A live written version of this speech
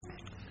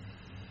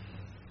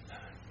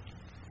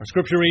Our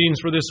scripture readings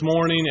for this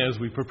morning, as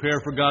we prepare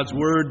for God's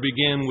Word,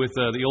 begin with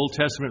the Old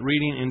Testament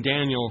reading in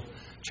Daniel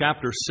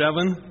chapter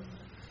 7,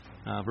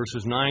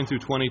 verses 9 through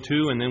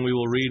 22, and then we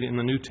will read in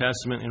the New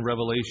Testament in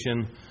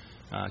Revelation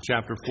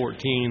chapter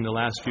 14, the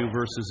last few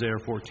verses there,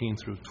 14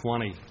 through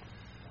 20.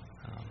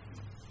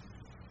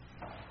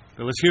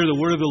 But let's hear the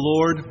word of the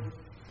Lord.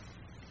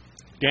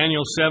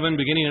 Daniel 7,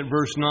 beginning at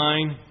verse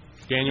 9,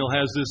 Daniel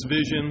has this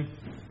vision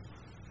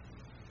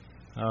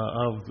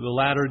of the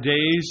latter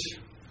days.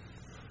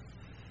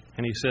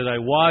 And he said, I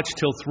watched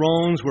till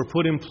thrones were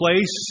put in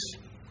place,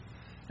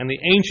 and the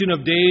Ancient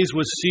of Days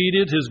was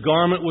seated. His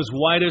garment was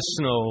white as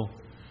snow,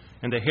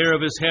 and the hair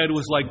of his head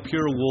was like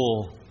pure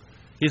wool.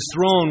 His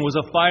throne was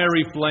a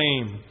fiery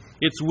flame,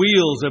 its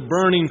wheels a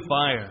burning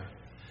fire.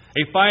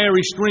 A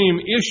fiery stream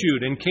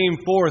issued and came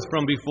forth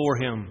from before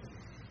him.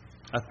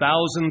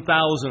 1,000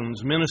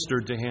 thousands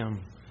ministered to him.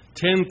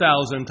 10,000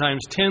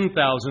 times 10,000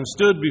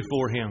 stood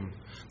before him.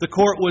 The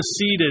court was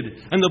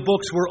seated, and the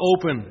books were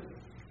opened.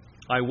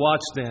 I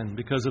watched then,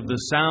 because of the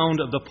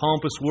sound of the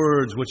pompous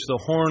words which the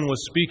horn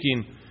was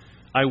speaking.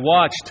 I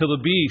watched till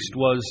the beast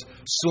was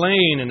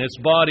slain and its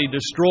body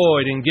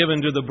destroyed and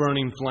given to the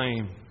burning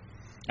flame.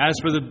 As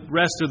for the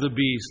rest of the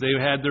beasts, they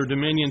had their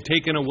dominion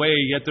taken away,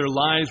 yet their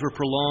lives were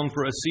prolonged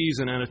for a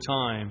season and a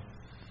time.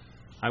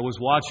 I was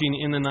watching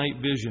in the night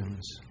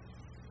visions,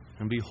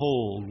 and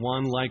behold,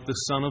 one like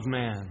the Son of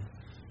Man,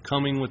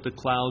 coming with the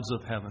clouds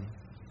of heaven.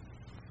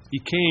 He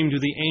came to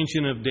the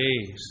Ancient of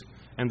Days,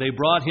 and they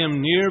brought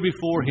him near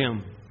before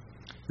him.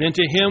 Then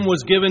to him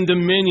was given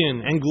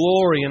dominion and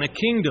glory and a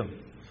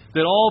kingdom,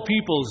 that all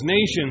peoples,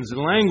 nations,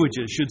 and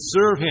languages should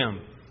serve him.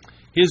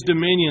 His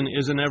dominion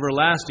is an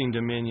everlasting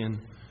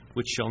dominion,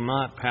 which shall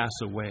not pass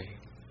away,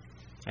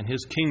 and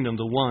his kingdom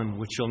the one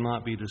which shall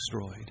not be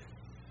destroyed.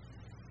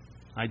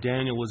 I,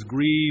 Daniel, was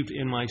grieved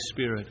in my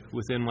spirit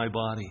within my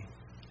body,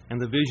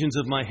 and the visions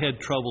of my head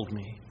troubled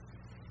me.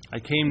 I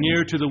came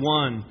near to the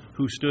one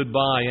who stood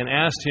by and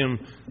asked him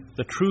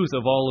the truth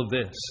of all of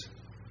this.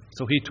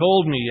 So he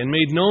told me and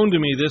made known to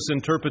me this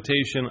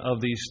interpretation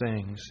of these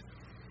things.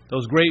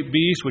 Those great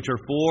beasts which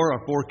are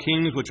four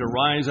kings which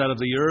arise out of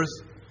the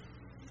earth.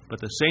 But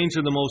the saints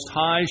of the Most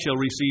High shall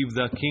receive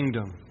the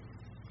kingdom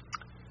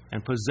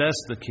and possess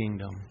the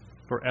kingdom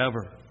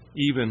forever,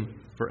 even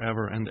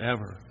forever and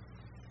ever.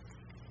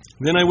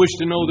 Then I wished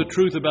to know the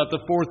truth about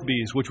the fourth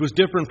beast, which was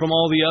different from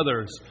all the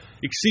others,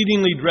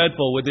 exceedingly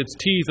dreadful, with its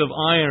teeth of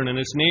iron and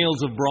its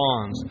nails of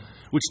bronze,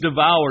 which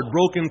devoured,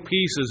 broke in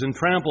pieces, and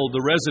trampled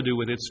the residue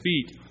with its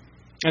feet,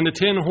 and the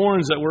 10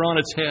 horns that were on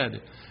its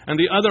head, and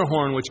the other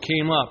horn which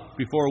came up,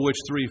 before which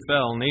 3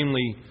 fell,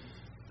 namely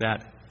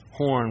that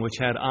horn which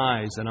had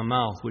eyes and a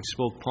mouth which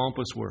spoke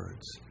pompous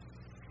words,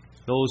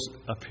 those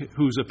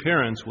whose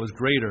appearance was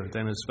greater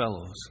than his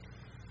fellows.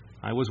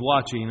 I was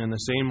watching, and the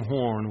same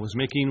horn was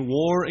making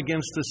war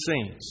against the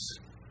saints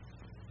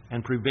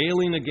and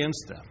prevailing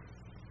against them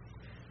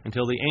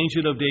until the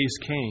Ancient of Days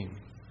came,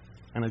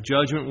 and a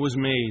judgment was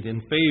made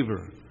in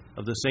favor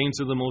of the saints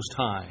of the Most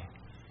High,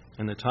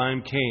 and the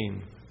time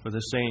came for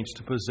the saints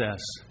to possess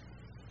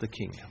the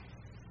kingdom.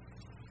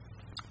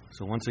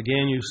 So once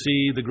again you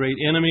see the great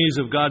enemies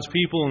of God's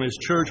people and His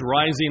church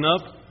rising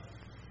up,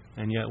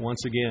 and yet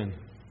once again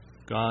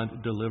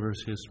God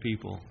delivers His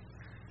people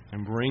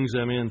and brings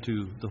them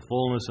into the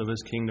fullness of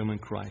His kingdom in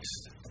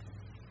Christ.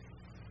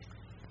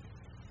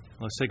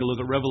 Let's take a look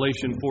at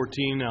Revelation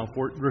 14 now,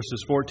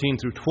 verses 14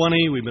 through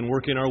 20. We've been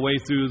working our way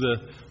through the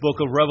book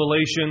of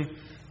Revelation.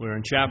 We're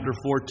in chapter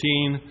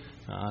 14.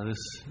 This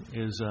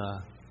is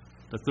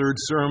the third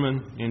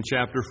sermon in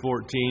chapter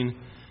 14.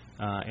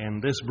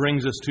 And this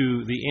brings us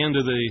to the end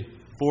of the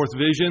fourth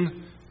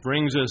vision,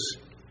 brings us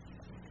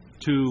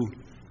to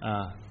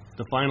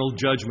the final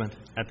judgment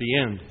at the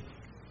end.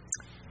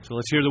 So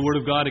let's hear the word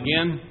of God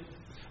again.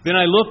 Then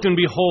I looked, and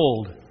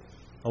behold,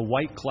 a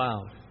white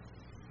cloud.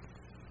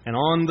 And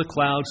on the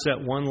cloud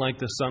sat one like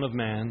the Son of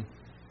Man,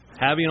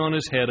 having on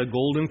his head a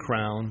golden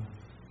crown,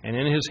 and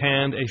in his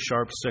hand a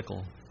sharp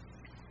sickle.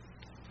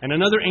 And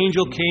another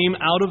angel came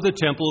out of the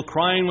temple,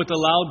 crying with a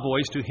loud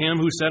voice to him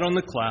who sat on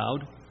the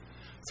cloud,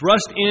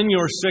 Thrust in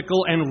your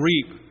sickle and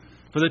reap,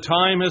 for the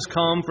time has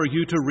come for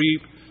you to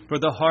reap, for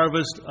the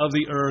harvest of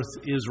the earth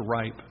is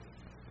ripe.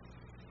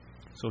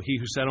 So he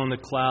who sat on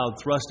the cloud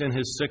thrust in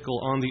his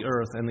sickle on the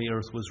earth, and the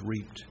earth was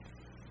reaped.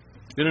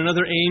 Then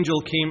another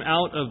angel came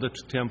out of the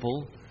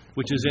temple,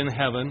 which is in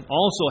heaven,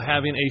 also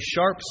having a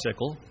sharp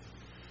sickle.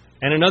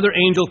 And another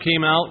angel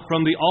came out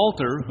from the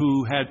altar,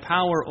 who had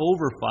power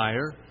over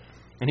fire.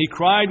 And he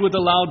cried with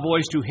a loud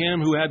voice to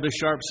him who had the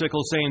sharp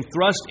sickle, saying,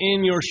 Thrust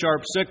in your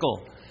sharp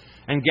sickle,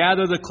 and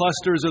gather the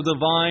clusters of the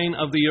vine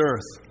of the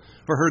earth,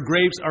 for her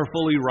grapes are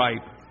fully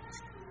ripe.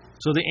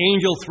 So the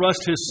angel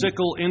thrust his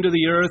sickle into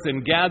the earth,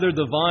 and gathered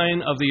the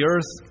vine of the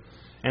earth,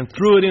 and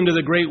threw it into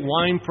the great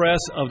winepress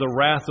of the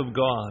wrath of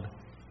God.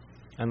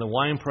 And the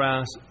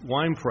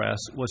winepress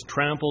was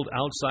trampled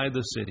outside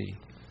the city,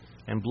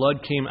 and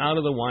blood came out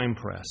of the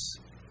winepress,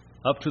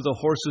 up to the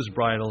horses'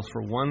 bridles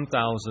for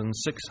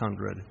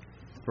 1,600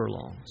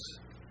 furlongs.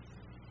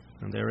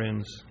 And there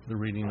ends the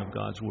reading of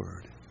God's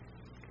Word.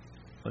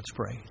 Let's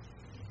pray.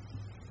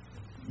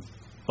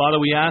 Father,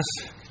 we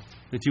ask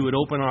that you would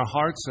open our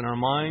hearts and our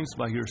minds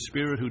by your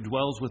Spirit who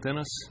dwells within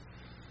us,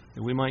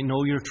 that we might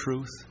know your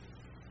truth,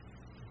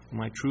 we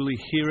might truly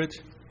hear it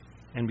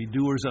and be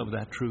doers of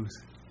that truth.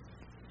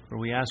 For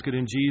we ask it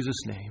in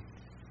Jesus' name.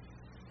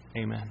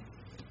 Amen.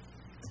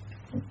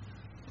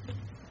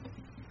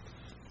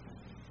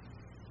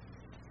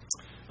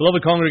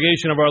 Beloved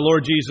congregation of our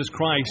Lord Jesus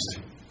Christ,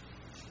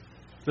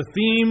 the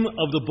theme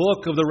of the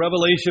book of the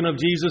Revelation of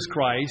Jesus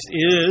Christ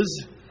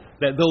is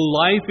that though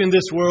life in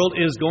this world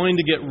is going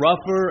to get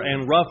rougher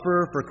and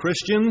rougher for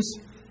Christians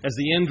as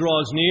the end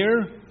draws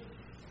near,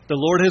 the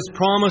Lord has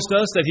promised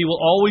us that He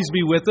will always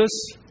be with us,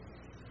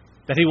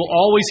 that He will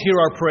always hear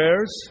our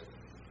prayers,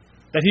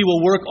 that He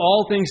will work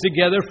all things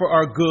together for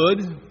our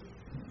good,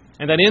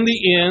 and that in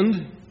the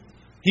end,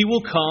 He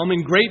will come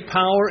in great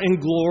power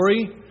and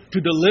glory to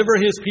deliver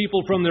His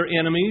people from their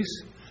enemies,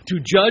 to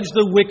judge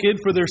the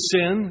wicked for their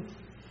sin,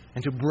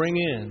 and to bring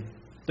in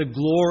the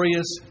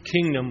glorious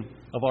kingdom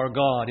of our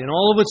God in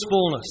all of its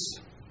fullness.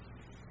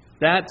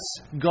 That's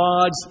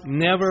God's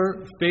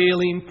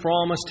never-failing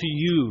promise to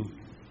you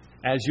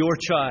as your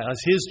child, as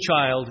His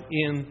child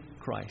in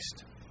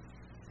Christ.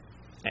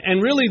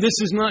 And really, this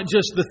is not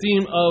just the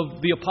theme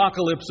of the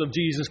apocalypse of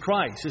Jesus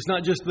Christ. It's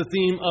not just the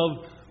theme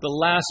of the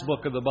last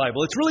book of the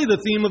Bible. It's really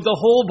the theme of the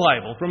whole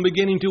Bible from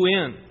beginning to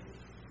end.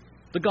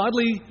 The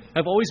godly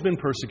have always been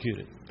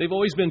persecuted. They've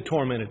always been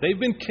tormented. They've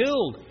been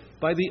killed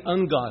by the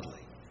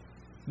ungodly.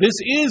 This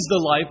is the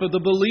life of the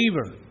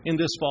believer in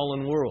this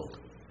fallen world.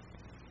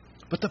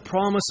 But the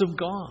promise of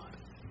God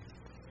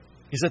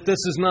is that this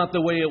is not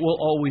the way it will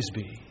always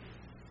be.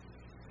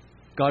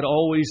 God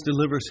always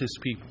delivers His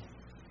people.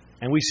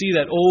 And we see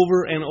that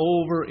over and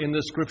over in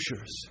the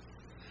Scriptures.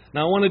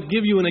 Now I want to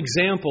give you an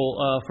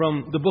example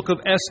from the book of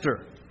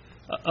Esther.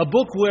 A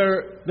book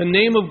where the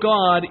name of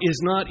God is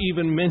not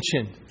even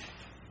mentioned.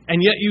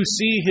 And yet you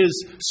see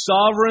His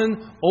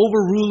sovereign,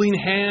 overruling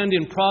hand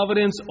in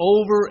providence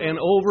over and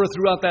over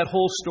throughout that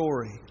whole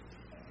story.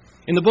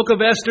 In the book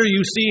of Esther,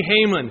 you see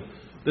Haman,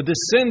 a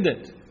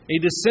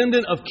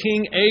descendant of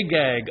King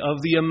Agag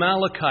of the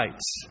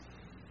Amalekites,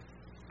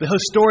 the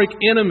historic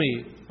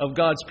enemy of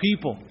God's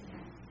people.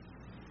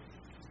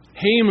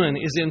 Haman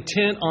is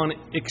intent on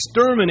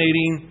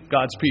exterminating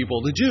God's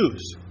people, the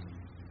Jews.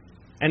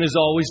 And as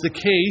always the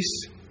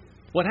case,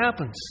 what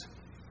happens?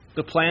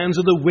 The plans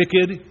of the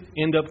wicked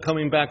end up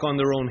coming back on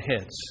their own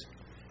heads.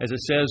 As it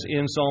says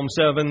in Psalm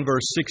 7,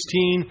 verse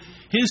 16,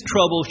 His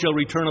trouble shall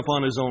return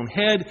upon His own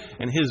head,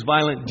 and His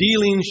violent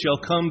dealings shall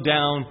come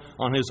down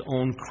on His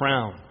own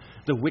crown.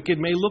 The wicked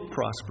may look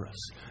prosperous.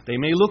 They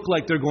may look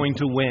like they're going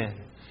to win.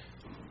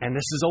 And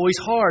this is always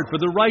hard for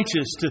the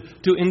righteous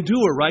to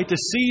endure, right? To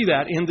see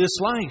that in this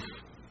life.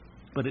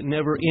 But it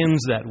never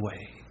ends that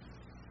way.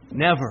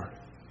 Never.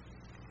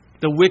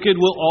 The wicked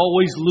will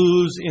always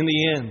lose in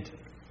the end.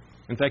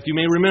 In fact, you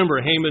may remember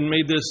Haman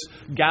made this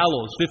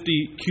gallows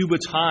 50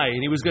 cubits high,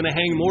 and he was going to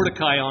hang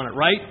Mordecai on it,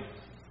 right?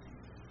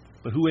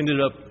 But who ended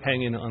up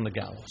hanging on the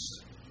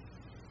gallows?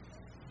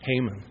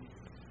 Haman.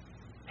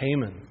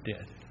 Haman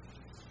did.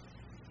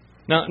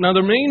 Now,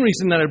 the main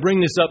reason that I bring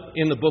this up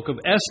in the book of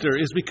Esther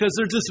is because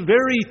there's this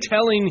very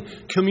telling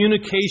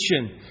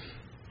communication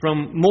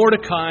from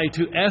Mordecai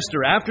to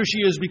Esther after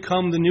she has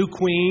become the new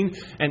queen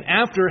and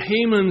after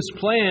Haman's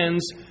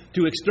plans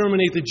to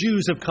exterminate the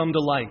Jews have come to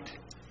light.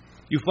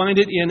 You find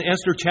it in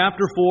Esther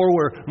chapter 4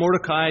 where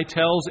Mordecai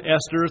tells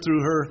Esther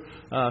through her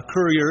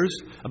couriers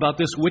about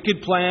this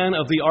wicked plan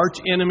of the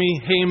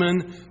archenemy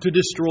Haman to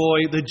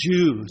destroy the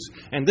Jews.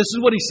 And this is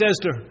what he says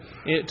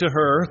to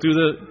her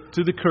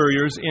through the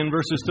couriers in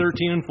verses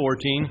 13 and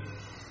 14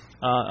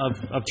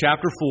 of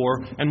chapter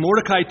 4. And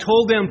Mordecai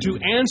told them to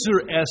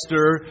answer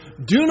Esther,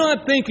 "Do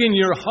not think in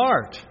your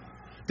heart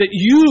that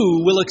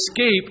you will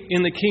escape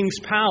in the king's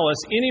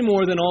palace any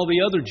more than all the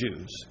other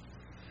Jews.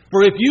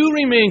 For if you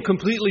remain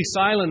completely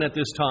silent at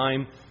this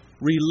time,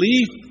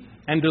 relief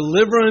and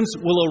deliverance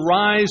will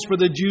arise for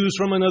the Jews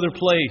from another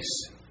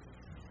place.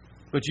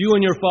 But you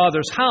and your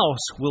father's house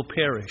will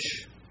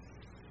perish.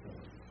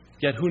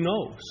 Yet who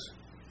knows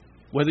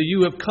whether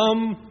you have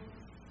come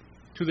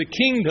to the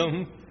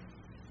kingdom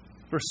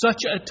for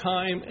such a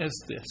time as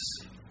this."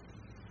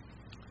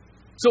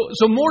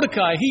 So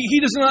Mordecai, he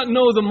does not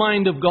know the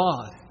mind of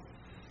God.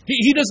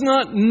 He does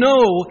not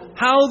know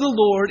how the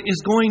Lord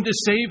is going to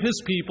save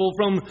His people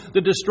from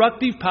the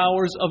destructive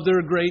powers of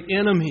their great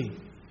enemy.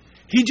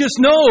 He just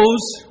knows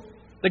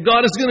that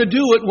God is going to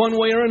do it one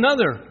way or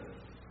another.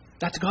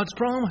 That's God's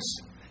promise.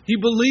 He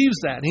believes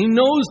that. He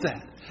knows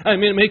that. I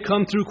mean, it may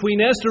come through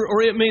Queen Esther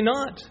or it may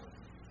not.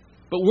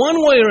 But one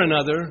way or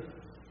another,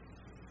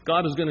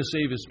 God is going to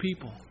save His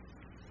people.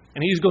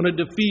 And He's going to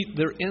defeat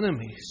their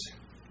enemies.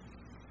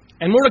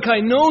 And Mordecai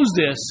knows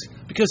this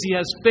because he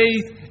has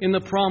faith in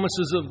the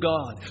promises of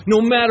God. No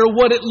matter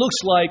what it looks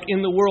like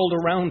in the world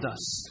around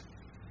us,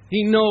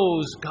 he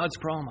knows God's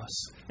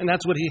promise. And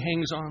that's what he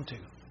hangs on to.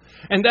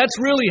 And that's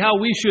really how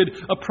we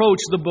should approach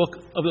the book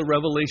of the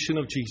Revelation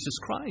of Jesus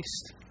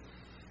Christ.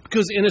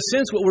 Because in a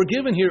sense, what we're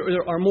given here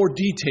are more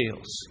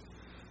details.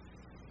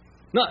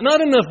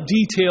 Not enough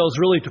details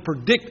really to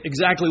predict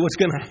exactly what's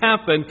going to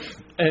happen,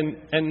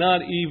 and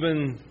not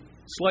even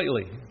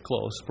slightly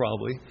close,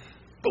 probably.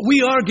 But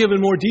we are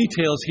given more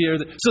details here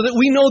so that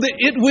we know that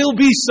it will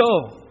be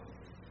so.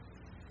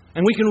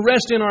 And we can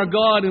rest in our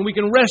God, and we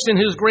can rest in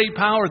His great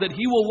power, that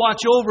He will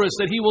watch over us,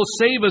 that He will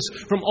save us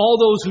from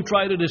all those who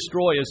try to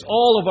destroy us,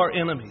 all of our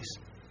enemies.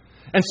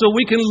 And so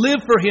we can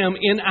live for Him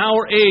in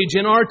our age,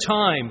 in our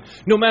time,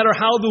 no matter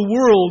how the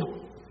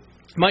world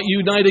might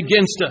unite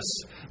against us,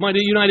 might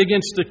unite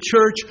against the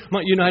church,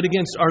 might unite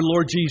against our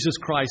Lord Jesus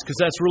Christ, because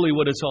that's really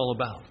what it's all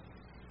about.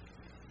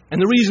 And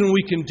the reason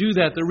we can do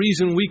that, the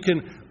reason we can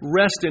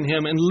rest in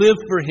Him and live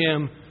for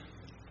Him,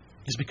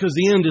 is because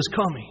the end is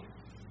coming.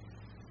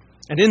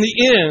 And in the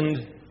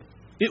end,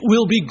 it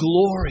will be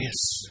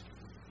glorious.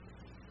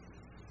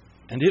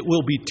 And it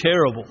will be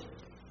terrible,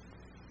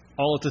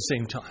 all at the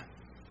same time.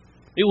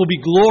 It will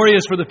be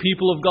glorious for the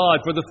people of God,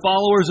 for the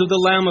followers of the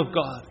Lamb of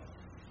God,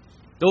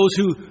 those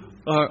who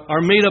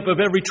are made up of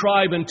every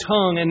tribe and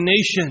tongue and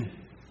nation.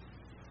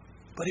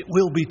 But it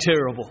will be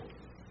terrible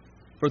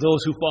for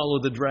those who follow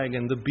the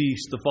dragon, the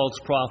beast, the false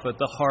prophet,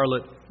 the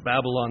harlot,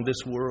 Babylon,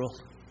 this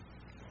world.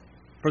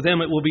 For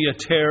them it will be a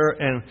terror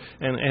and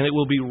it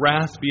will be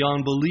wrath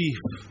beyond belief.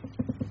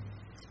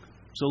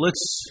 So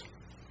let's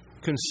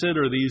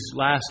consider these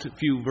last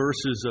few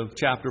verses of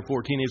chapter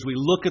 14 as we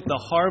look at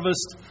the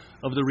harvest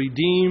of the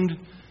redeemed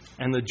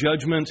and the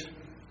judgment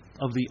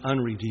of the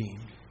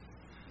unredeemed.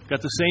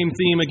 Got the same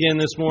theme again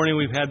this morning.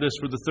 We've had this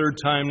for the third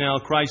time now.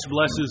 Christ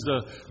blesses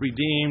the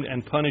redeemed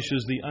and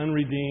punishes the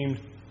unredeemed.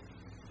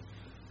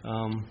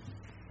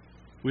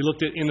 We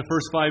looked at, in the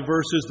first 5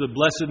 verses, the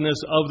blessedness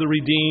of the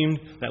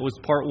redeemed. That was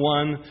part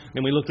 1.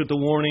 Then we looked at the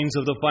warnings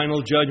of the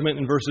final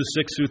judgment in verses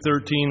 6 through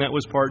 13. That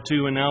was part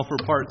 2. And now for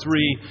part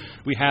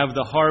 3, we have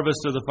the harvest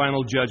of the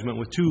final judgment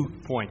with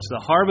 2 points. The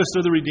harvest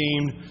of the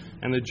redeemed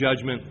and the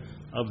judgment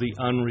of the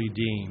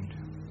unredeemed.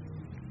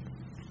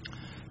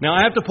 Now,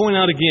 I have to point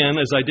out again,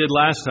 as I did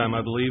last time, I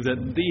believe, that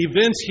the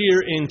events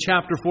here in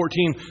chapter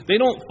 14, they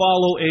don't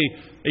follow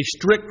a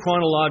strict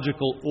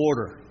chronological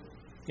order.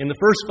 In the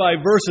first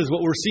 5 verses, what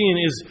we're seeing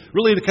is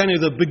really the kind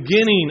of the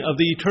beginning of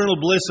the eternal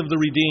bliss of the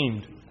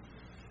redeemed,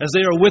 as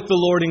they are with the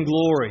Lord in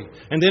glory.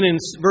 And then in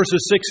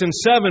verses 6 and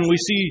 7, we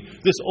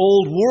see this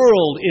old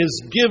world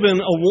is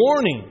given a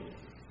warning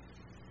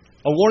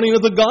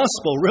of the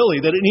gospel,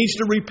 really, that it needs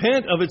to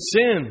repent of its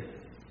sin,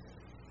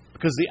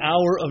 because the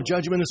hour of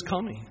judgment is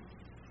coming.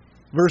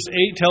 Verse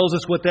 8 tells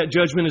us what that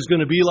judgment is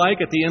going to be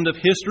like at the end of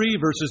history.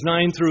 Verses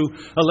 9 through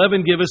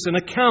 11 give us an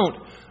account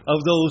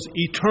of those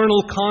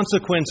eternal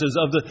consequences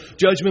of the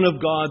judgment of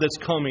God that's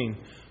coming,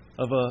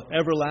 of an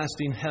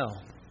everlasting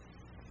hell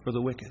for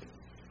the wicked.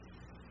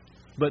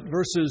 But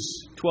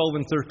verses 12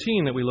 and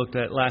 13 that we looked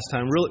at last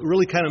time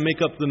really kind of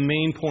make up the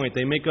main point.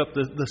 They make up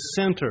the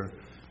center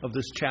of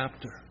this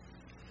chapter.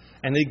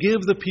 And they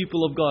give the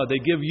people of God, they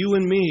give you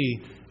and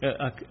me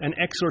an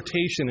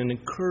exhortation, an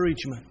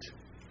encouragement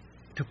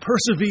to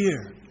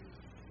persevere.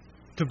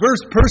 To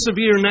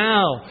persevere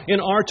now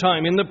in our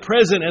time, in the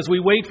present, as we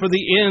wait for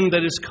the end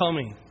that is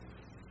coming.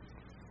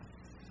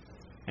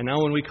 And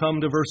now when we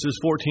come to verses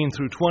 14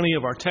 through 20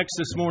 of our text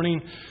this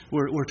morning,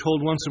 we're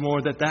told once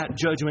more that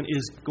judgment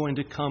is going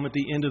to come at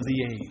the end of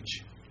the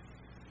age.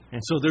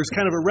 And so there's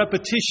kind of a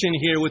repetition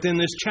here within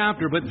this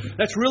chapter, but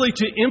that's really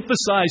to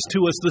emphasize to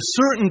us the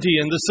certainty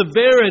and the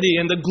severity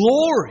and the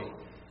glory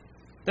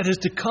that is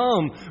to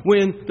come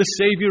when the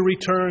Savior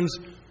returns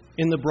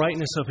in the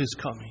brightness of His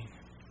coming.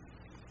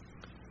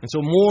 And so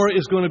more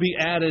is going to be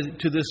added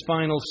to this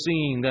final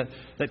scene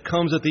that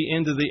comes at the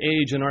end of the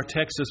age in our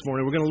text this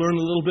morning. We're going to learn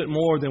a little bit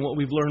more than what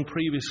we've learned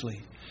previously.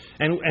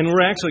 And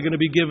we're actually going to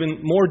be given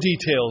more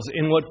details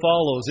in what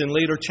follows in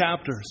later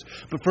chapters.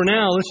 But for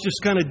now, let's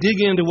just kind of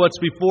dig into what's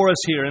before us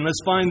here. And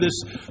let's find this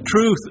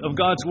truth of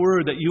God's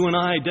Word that you and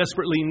I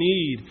desperately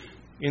need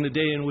in the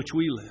day in which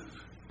we live.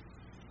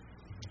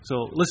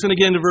 So listen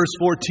again to verse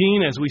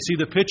 14 as we see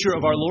the picture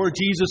of our Lord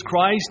Jesus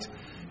Christ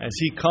as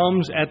He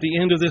comes at the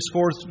end of this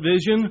fourth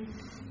vision.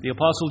 The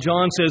Apostle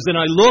John says, "Then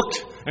I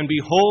looked, and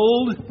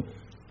behold,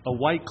 a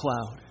white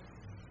cloud.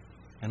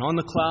 And on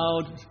the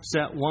cloud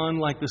sat one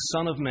like the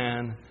Son of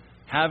Man,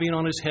 having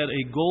on his head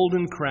a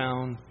golden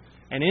crown,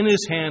 and in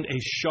his hand a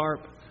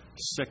sharp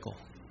sickle."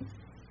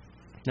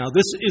 Now,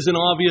 this is an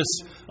obvious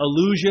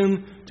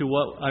allusion to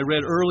what I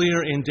read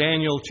earlier in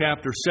Daniel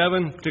chapter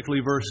 7,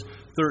 particularly verse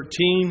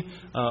 13,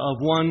 of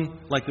one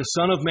like the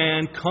Son of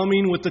Man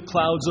coming with the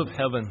clouds of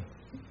heaven.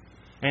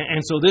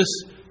 And so this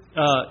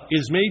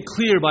is made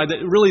clear by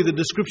the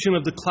description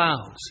of the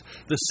clouds.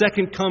 The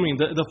second coming,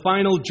 the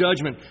final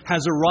judgment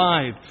has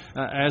arrived,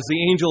 as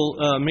the angel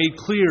made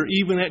clear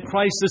even at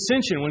Christ's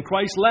ascension, when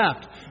Christ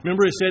left.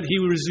 Remember, it said He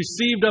was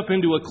received up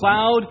into a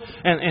cloud,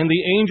 and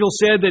the angel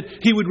said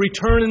that He would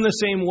return in the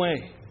same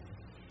way.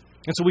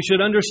 And so we should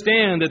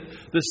understand that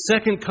the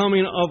second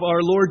coming of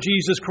our Lord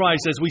Jesus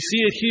Christ, as we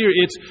see it here,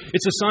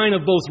 it's a sign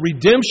of both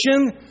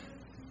redemption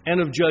and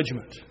of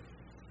judgment.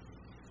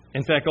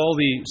 In fact, all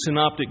the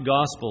synoptic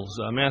Gospels,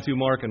 Matthew,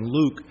 Mark, and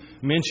Luke,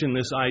 mention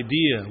this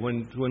idea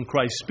when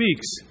Christ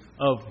speaks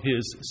of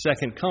His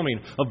second coming,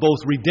 of both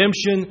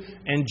redemption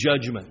and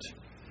judgment.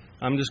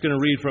 I'm just going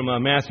to read from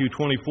Matthew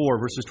 24,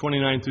 verses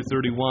 29 through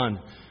 31.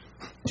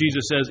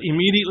 Jesus says,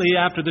 "Immediately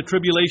after the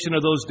tribulation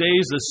of those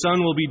days, the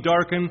sun will be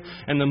darkened,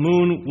 and the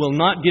moon will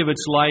not give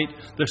its light.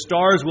 The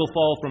stars will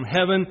fall from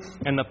heaven,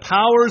 and the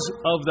powers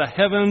of the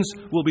heavens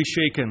will be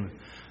shaken.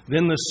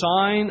 Then the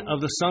sign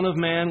of the Son of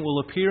Man will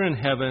appear in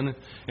heaven,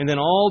 and then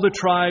all the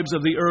tribes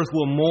of the earth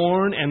will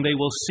mourn, and they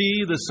will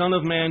see the Son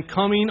of Man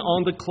coming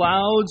on the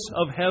clouds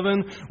of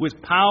heaven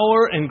with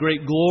power and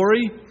great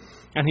glory.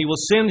 And He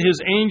will send His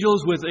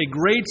angels with a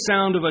great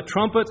sound of a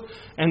trumpet,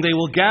 and they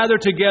will gather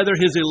together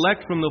His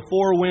elect from the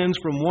four winds,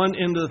 from one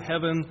end of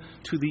heaven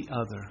to the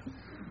other."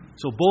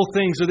 So both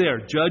things are there,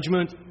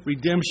 judgment,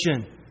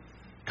 redemption.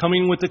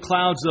 Coming with the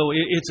clouds, though,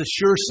 it's a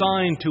sure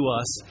sign to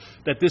us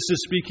that this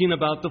is speaking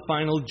about the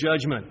final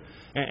judgment.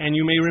 And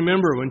you may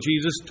remember when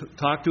Jesus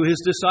talked to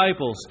His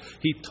disciples,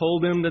 He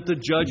told them that the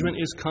judgment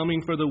is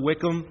coming for the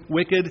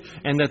wicked,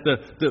 and that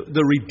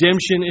the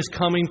redemption is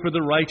coming for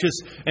the righteous,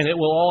 and it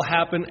will all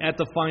happen at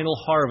the final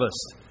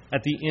harvest,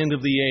 at the end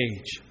of the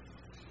age.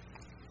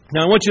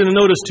 Now I want you to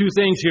notice two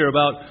things here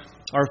about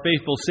our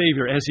faithful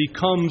Savior as He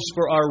comes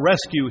for our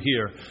rescue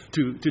here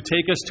to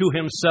take us to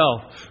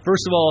Himself.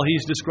 First of all,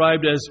 He's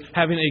described as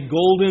having a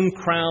golden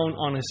crown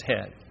on His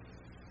head.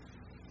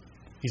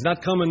 He's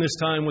not coming this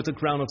time with the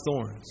crown of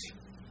thorns.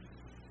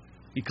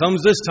 He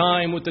comes this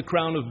time with the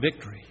crown of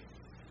victory.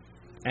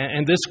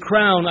 And this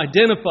crown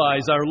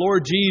identifies our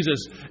Lord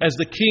Jesus as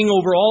the King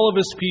over all of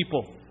His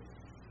people.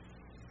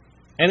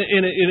 And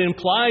it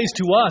implies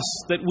to us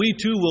that we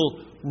too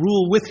will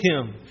rule with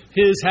Him.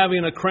 His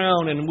having a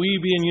crown and we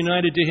being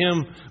united to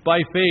Him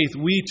by faith,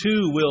 we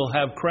too will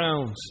have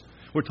crowns.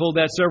 We're told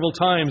that several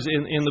times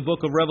in the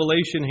book of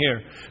Revelation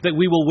here, that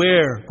we will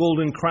wear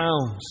golden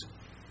crowns.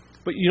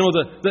 But you know,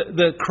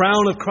 the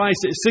crown of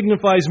Christ, it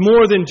signifies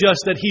more than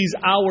just that He's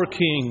our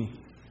King.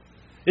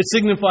 It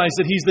signifies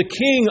that He's the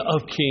King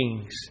of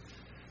kings,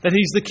 that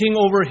He's the King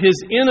over His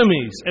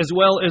enemies as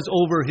well as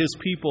over His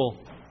people.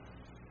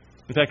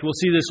 In fact, we'll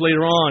see this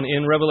later on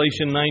in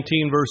Revelation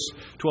 19, verse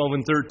 12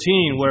 and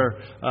 13,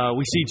 where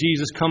we see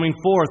Jesus coming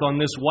forth on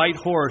this white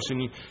horse,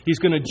 and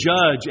He's going to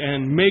judge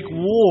and make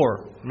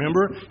war.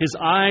 Remember? His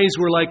eyes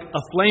were like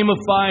a flame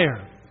of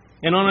fire.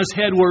 And on His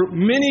head were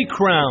many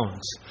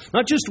crowns.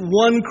 Not just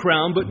one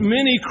crown, but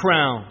many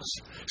crowns,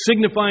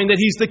 signifying that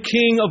He's the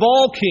King of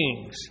all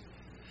kings.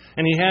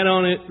 And He had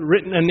on it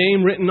a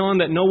name written on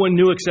that no one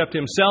knew except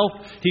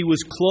Himself. He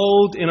was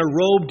clothed in a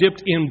robe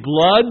dipped in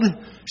blood,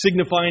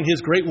 signifying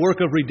His great work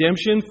of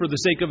redemption for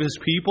the sake of His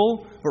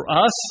people, for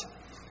us.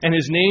 And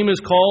His name is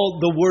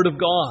called the Word of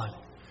God.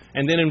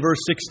 And then in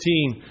verse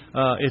 16,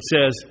 it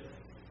says,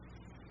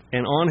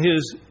 And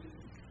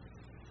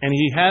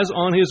He has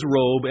on His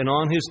robe and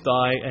on His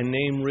thigh a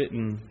name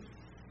written,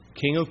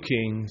 King of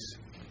Kings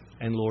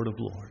and Lord of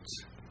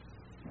Lords.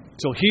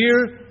 So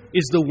here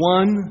is the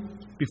one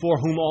before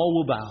whom all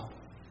will bow.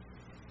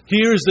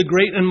 Here is the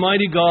great and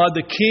mighty God,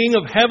 the King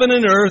of heaven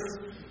and earth,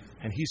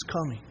 and He's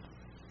coming.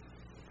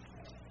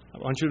 I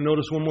want you to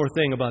notice one more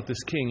thing about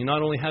this King. He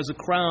not only has a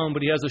crown,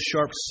 but He has a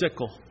sharp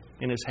sickle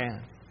in His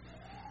hand.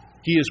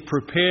 He is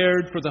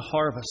prepared for the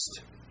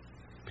harvest,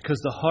 because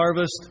the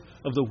harvest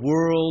of the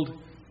world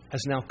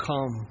has now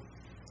come.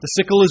 The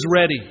sickle is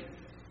ready.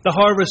 The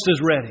harvest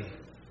is ready.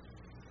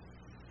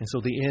 And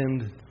so the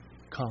end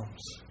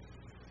comes.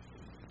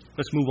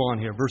 Let's move on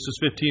here. Verses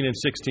 15 and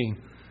 16.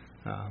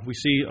 We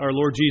see our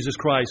Lord Jesus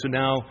Christ. So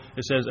now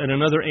it says, And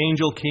another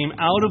angel came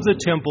out of the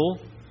temple,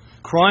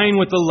 crying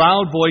with a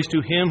loud voice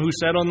to Him who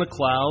sat on the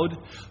cloud,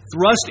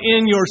 Thrust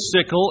in your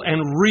sickle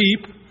and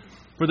reap,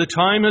 for the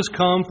time has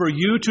come for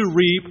you to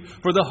reap,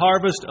 for the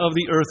harvest of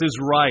the earth is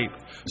ripe.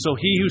 So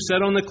he who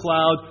sat on the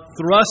cloud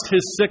thrust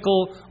his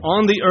sickle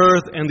on the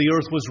earth, and the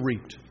earth was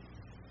reaped.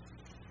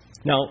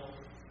 Now,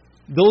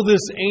 though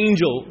this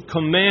angel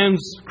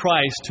commands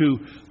Christ to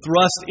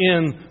thrust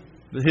in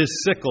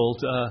his sickle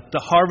to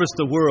harvest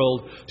the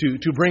world,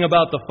 to bring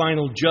about the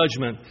final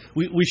judgment,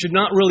 we should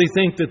not really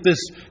think that this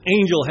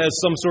angel has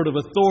some sort of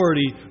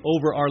authority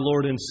over our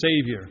Lord and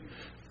Savior.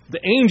 The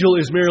angel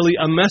is merely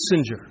a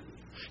messenger.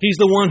 He's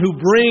the one who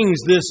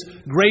brings this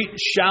great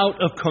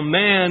shout of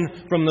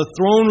command from the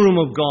throne room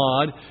of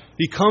God.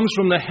 He comes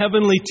from the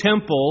heavenly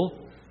temple,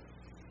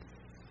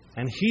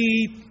 and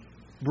he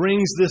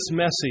brings this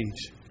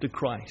message to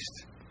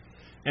Christ.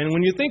 And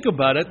when you think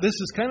about it, this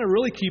is kind of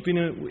really keeping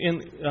it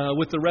in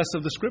with the rest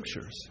of the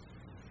Scriptures.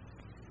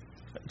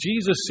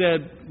 Jesus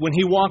said when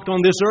He walked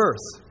on this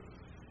earth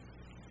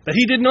that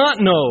He did not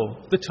know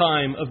the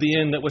time of the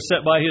end that was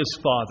set by His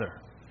Father.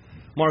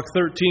 Mark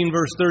 13,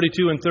 verse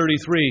 32 and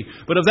 33.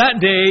 But of that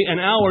day and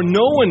hour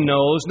no one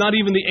knows, not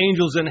even the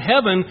angels in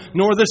heaven,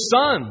 nor the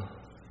Son,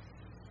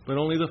 but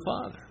only the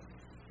Father.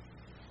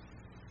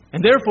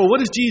 And therefore, what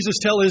does Jesus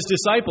tell His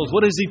disciples?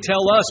 What does He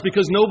tell us?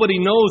 Because nobody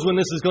knows when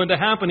this is going to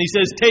happen. He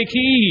says, take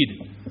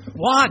heed,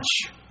 watch,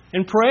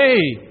 and pray,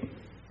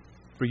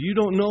 for you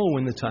don't know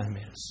when the time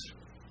is.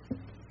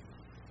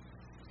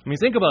 I mean,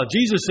 think about it.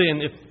 Jesus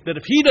saying that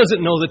if He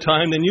doesn't know the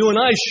time, then you and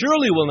I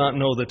surely will not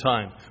know the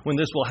time when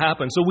this will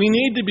happen. So we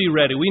need to be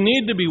ready. We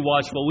need to be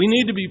watchful. We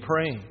need to be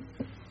praying.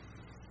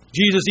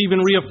 Jesus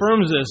even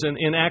reaffirms this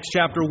in Acts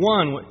chapter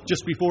 1,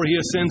 just before He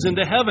ascends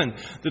into heaven.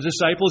 The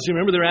disciples, you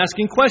remember, they're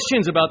asking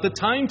questions about the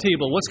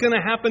timetable. What's going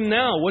to happen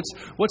now?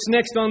 What's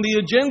next on the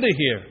agenda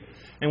here?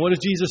 And what does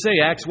Jesus say?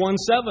 Acts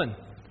 1:7.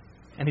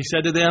 And He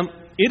said to them,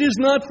 "It is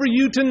not for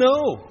you to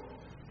know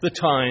the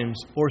times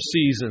or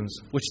seasons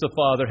which the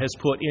Father has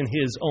put in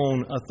His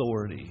own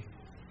authority."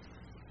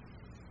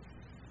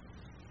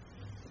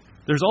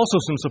 There's also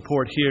some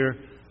support here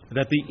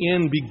that the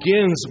end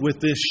begins with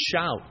this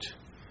shout.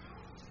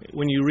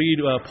 When you read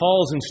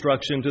Paul's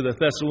instruction to the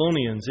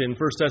Thessalonians in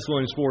 1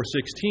 Thessalonians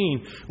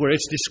 4:16, where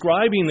it's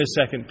describing the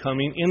second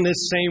coming in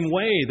this same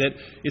way, that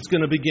it's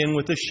going to begin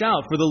with a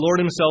shout. "For the Lord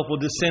Himself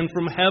will descend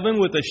from heaven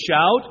with a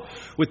shout,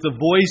 with the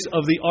voice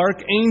of the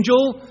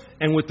archangel,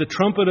 and with the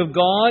trumpet of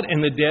God,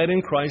 and the dead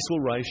in Christ will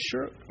rise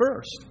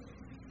first."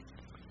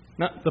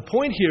 Now, the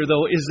point here,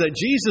 though, is that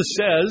Jesus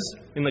says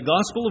in the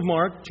Gospel of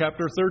Mark,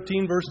 chapter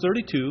 13, verse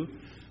 32,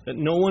 that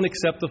no one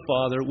except the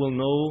Father will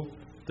know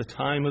the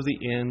time of the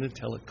end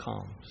until it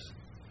comes.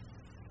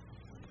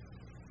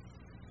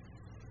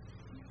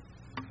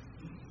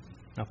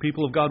 Now,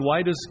 people of God,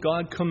 why does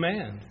God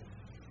command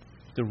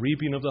the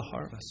reaping of the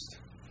harvest?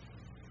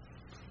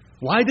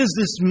 Why does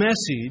this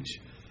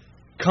message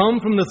come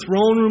from the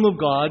throne room of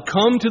God,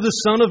 come to the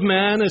Son of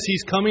Man as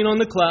He's coming on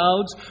the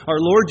clouds, our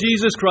Lord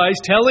Jesus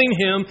Christ, telling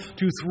Him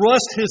to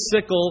thrust His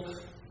sickle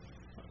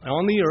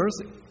on the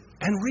earth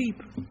and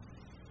reap?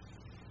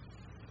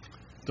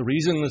 The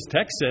reason this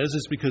text says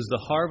is because the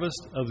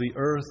harvest of the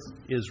earth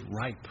is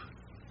ripe.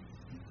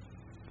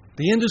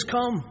 The end has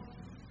come.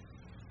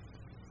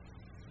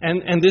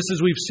 And this,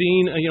 as we've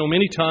seen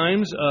many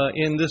times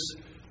in this,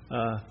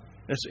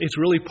 it's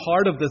really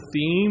part of the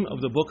theme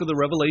of the book of the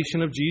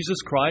Revelation of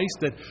Jesus Christ,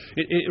 that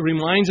it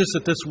reminds us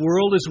that this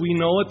world as we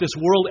know it, this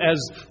world as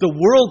the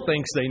world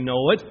thinks they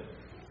know it,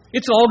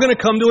 it's all going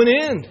to come to an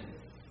end.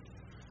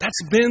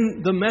 That's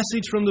been the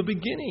message from the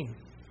beginning.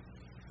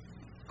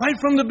 Right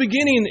from the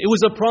beginning, it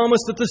was a promise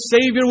that the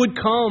Savior would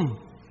come.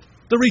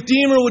 The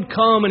Redeemer would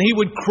come and He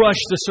would crush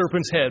the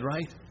serpent's head,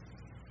 right?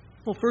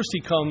 Well, first He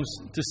comes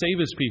to save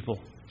His people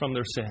from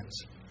their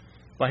sins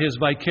by His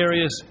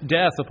vicarious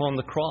death upon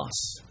the cross.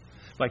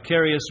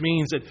 Vicarious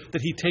means that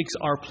He takes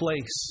our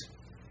place.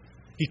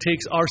 He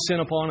takes our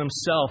sin upon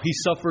Himself. He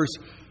suffers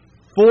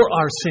for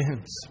our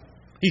sins.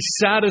 He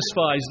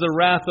satisfies the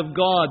wrath of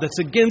God that's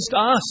against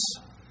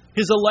us.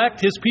 His elect,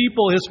 His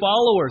people, His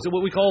followers,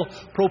 what we call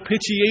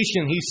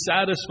propitiation. He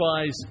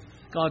satisfies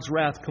God's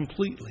wrath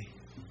completely.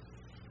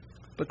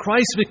 But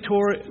Christ's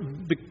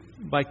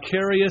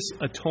vicarious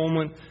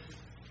atonement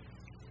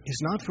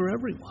is not for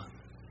everyone.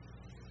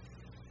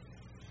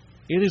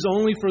 It is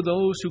only for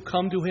those who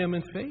come to Him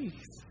in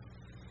faith.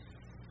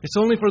 It's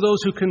only for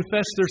those who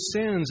confess their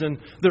sins and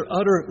their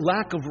utter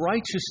lack of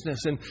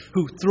righteousness and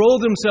who throw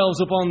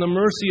themselves upon the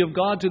mercy of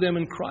God to them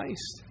in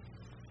Christ.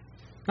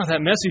 Now,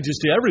 that message is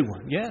to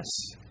everyone, yes.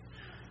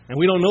 And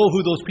we don't know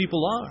who those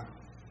people are.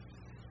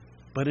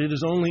 But it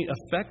is only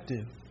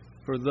effective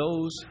for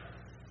those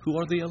who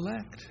are the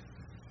elect.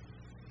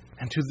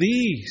 And to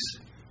these,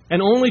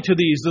 and only to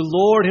these, the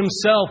Lord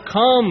Himself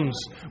comes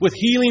with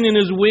healing in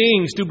His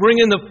wings to bring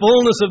in the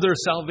fullness of their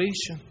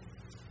salvation.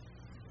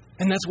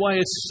 And that's why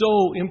it's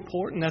so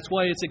important. That's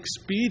why it's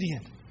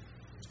expedient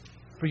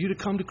for you to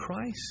come to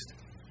Christ.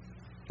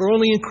 For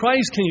only in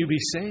Christ can you be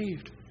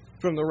saved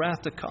from the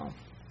wrath to come.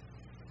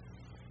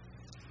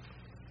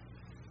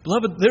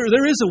 Beloved,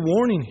 there is a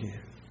warning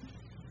here.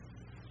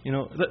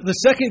 The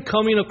second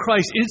coming of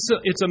Christ,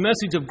 it's a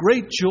message of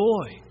great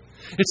joy.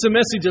 It's a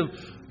message of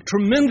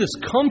tremendous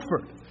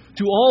comfort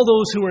to all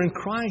those who are in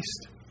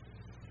Christ.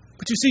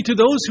 But you see, to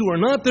those who are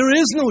not, there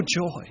is no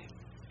joy.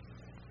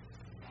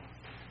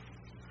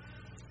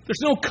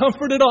 There's no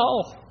comfort at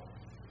all.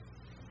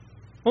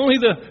 Only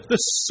the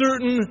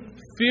certain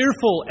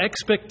fearful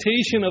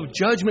expectation of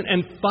judgment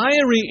and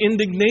fiery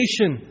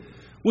indignation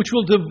which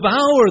will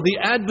devour the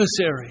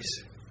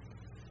adversaries.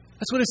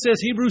 That's what it says,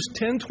 Hebrews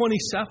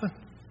 10:27.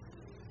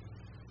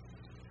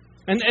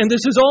 And this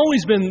has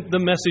always been the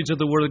message of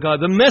the Word of God,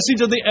 the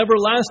message of the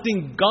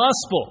everlasting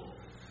gospel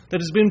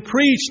that has been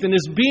preached and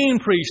is being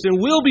preached and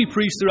will be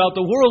preached throughout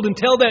the world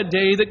until that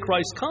day that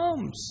Christ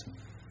comes.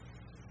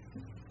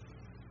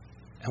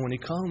 And when He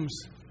comes,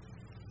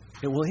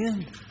 it will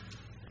end.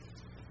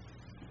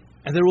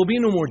 And there will be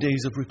no more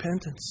days of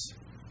repentance,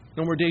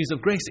 no more days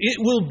of grace. It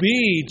will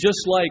be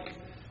just like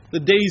the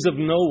days of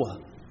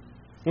Noah,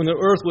 when the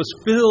earth was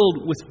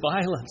filled with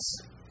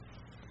violence.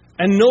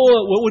 And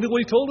Noah, what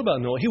he told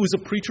about Noah? He was a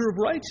preacher of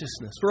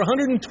righteousness. For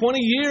 120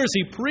 years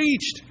he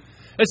preached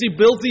as he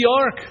built the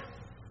ark.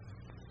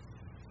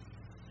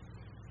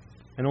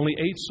 And only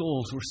 8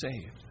 souls were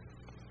saved.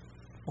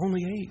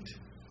 Only 8.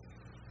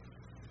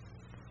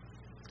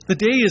 The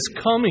day is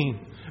coming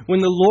when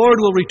the Lord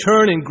will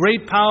return in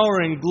great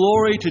power and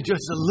glory to judge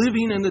the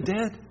living and the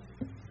dead.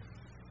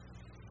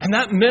 And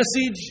that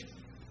message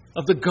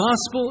of the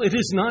gospel, it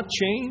has not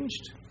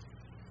changed.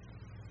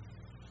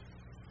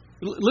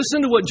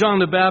 Listen to what John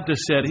the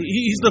Baptist said.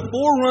 He's the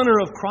forerunner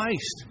of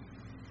Christ.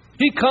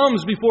 He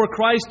comes before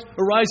Christ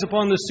arrives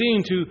upon the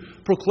scene to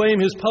proclaim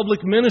His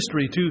public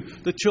ministry to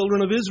the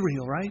children of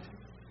Israel, right?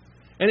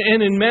 And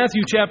in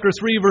Matthew chapter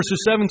 3, verses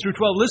 7 through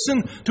 12,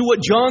 listen to what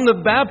John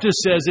the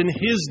Baptist says in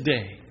his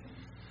day.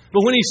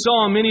 But when he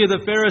saw many of the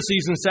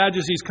Pharisees and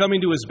Sadducees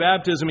coming to His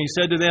baptism, He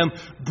said to them,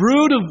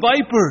 "Brood of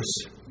vipers,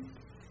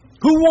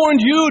 who warned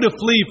you to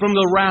flee from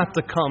the wrath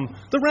to come?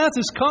 The wrath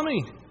is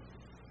coming.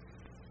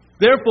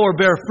 Therefore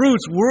bear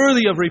fruits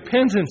worthy of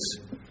repentance.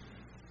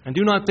 And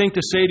do not think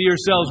to say to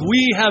yourselves,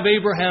 'We have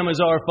Abraham as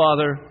our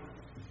father.'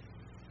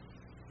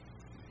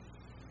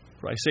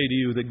 For I say to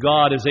you that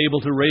God is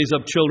able to raise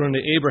up children to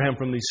Abraham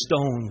from these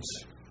stones.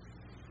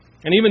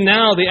 And even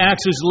now the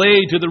axe is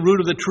laid to the root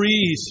of the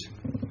trees.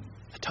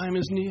 The time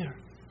is near.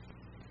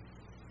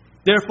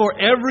 Therefore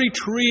every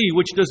tree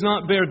which does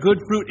not bear good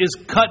fruit is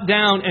cut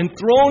down and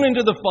thrown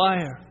into the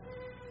fire.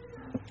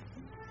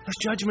 There's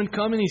judgment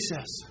coming," He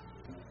says.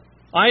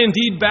 "I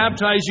indeed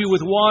baptize you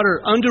with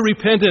water unto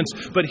repentance,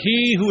 but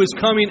He who is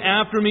coming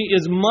after me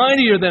is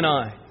mightier than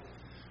I,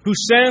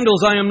 whose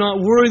sandals I am not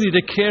worthy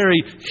to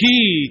carry.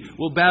 He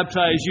will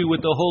baptize you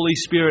with the Holy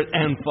Spirit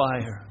and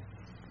fire.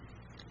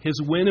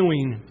 His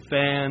winnowing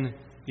fan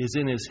is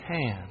in His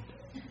hand,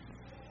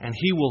 and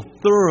He will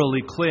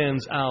thoroughly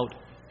cleanse out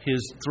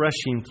His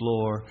threshing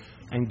floor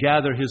and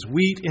gather His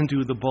wheat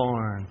into the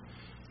barn,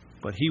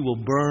 but He will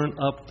burn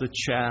up the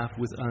chaff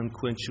with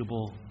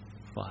unquenchable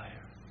fire."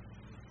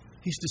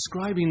 He's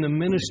describing the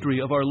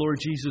ministry of our Lord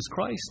Jesus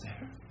Christ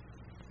there.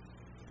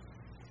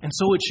 And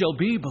so it shall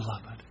be,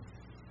 beloved.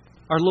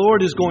 Our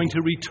Lord is going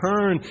to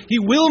return. He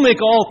will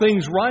make all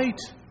things right.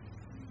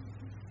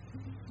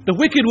 The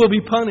wicked will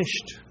be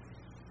punished,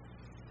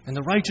 and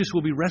the righteous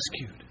will be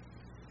rescued.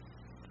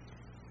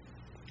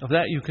 Of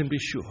that you can be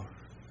sure.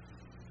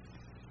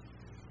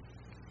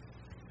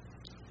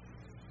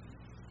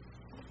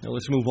 Now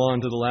let's move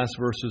on to the last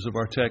verses of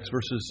our text,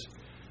 verses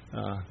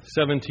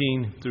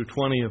 17 through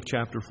 20 of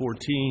chapter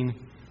 14.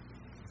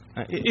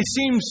 It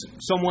seems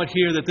somewhat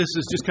here that this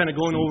is just kind of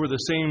going over the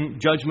same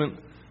judgment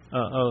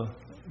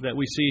that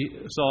we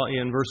saw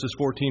in verses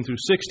 14 through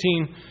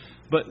 16.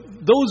 But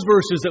those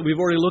verses that we've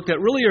already looked at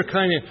really are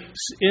kind of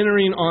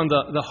entering on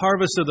the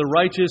harvest of the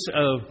righteous.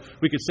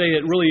 We could say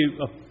it really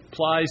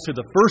applies to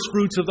the first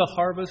fruits of the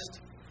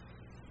harvest,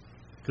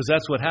 because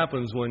that's what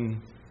happens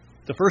when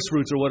the first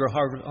fruits are what are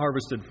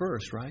harvested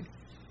first, right?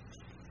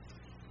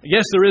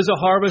 Yes, there is a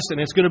harvest,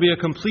 and it's going to be a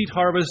complete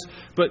harvest.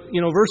 But,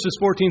 verses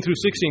 14 through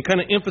 16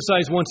 kind of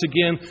emphasize once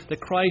again that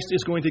Christ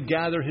is going to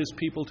gather His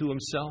people to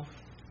Himself.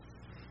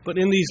 But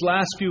in these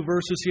last few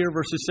verses here,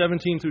 verses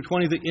 17 through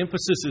 20, the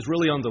emphasis is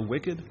really on the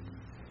wicked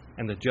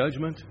and the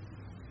judgment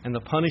and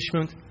the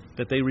punishment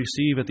that they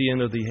receive at the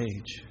end of the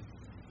age.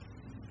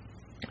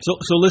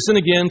 So listen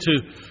again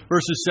to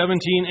verses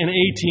 17 and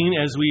 18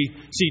 as we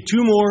see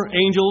two more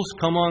angels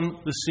come on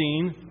the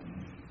scene.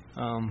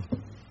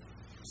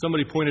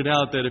 Somebody pointed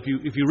out that if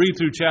you read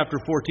through chapter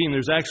 14,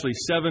 there's actually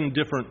 7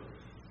 different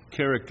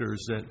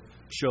characters that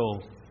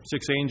show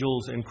 6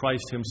 angels and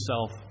Christ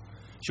Himself,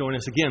 showing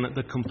us again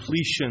the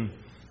completion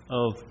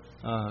of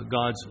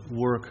God's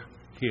work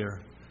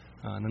here,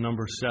 the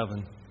number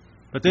 7.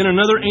 But then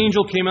another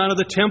angel came out of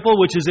the temple,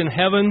 which is in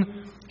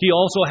heaven, he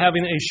also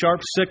having a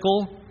sharp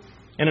sickle.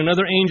 And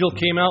another angel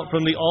came out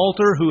from the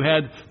altar who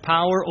had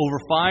power over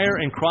fire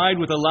and cried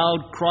with a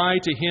loud cry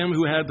to him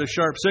who had the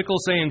sharp sickle,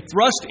 saying,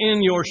 "Thrust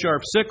in your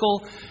sharp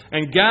sickle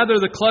and gather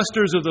the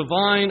clusters of the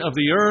vine of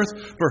the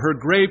earth, for her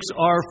grapes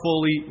are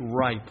fully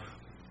ripe."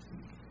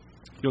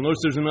 You'll notice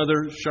there's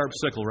another sharp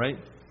sickle, right?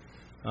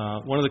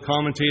 One of the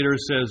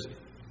commentators says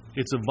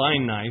it's a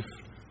vine knife,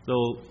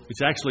 though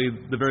it's actually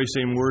the very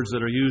same words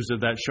that are used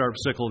of that sharp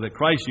sickle that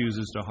Christ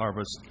uses to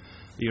harvest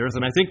the earth.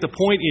 And I think the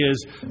point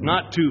is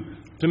not to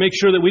make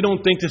sure that we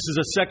don't think this is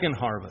a second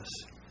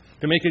harvest,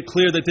 to make it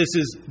clear that this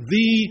is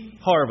the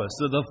harvest,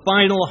 the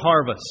final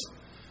harvest,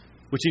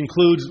 which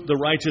includes the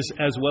righteous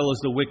as well as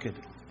the wicked.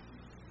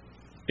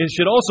 It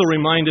should also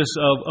remind us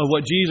of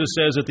what Jesus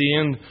says at the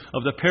end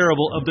of the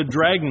parable of the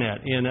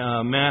dragnet in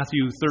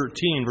Matthew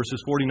 13, verses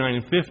 49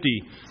 and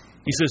 50.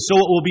 He says, "So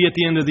it will be at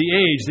the end of the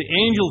age. The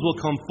angels will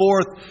come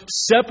forth,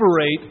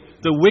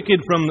 separate the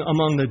wicked from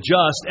among the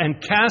just, and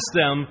cast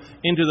them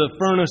into the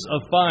furnace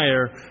of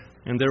fire,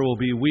 and there will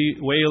be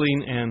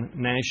wailing and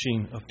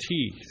gnashing of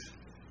teeth."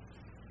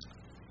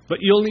 But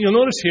you'll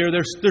notice here,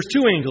 there's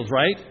 2 angels,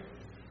 right?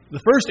 The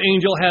first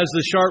angel has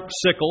the sharp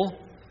sickle.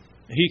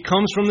 He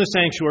comes from the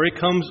sanctuary,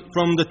 comes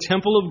from the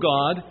temple of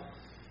God,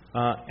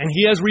 and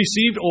he has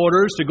received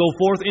orders to go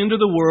forth into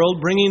the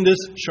world, bringing this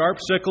sharp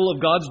sickle of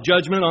God's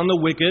judgment on the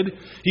wicked.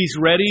 He's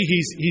ready,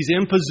 he's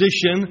in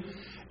position.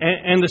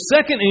 And the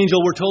second angel,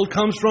 we're told,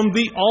 comes from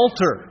the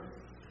altar.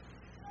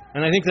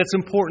 And I think that's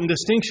an important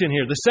distinction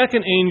here. The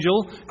second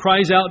angel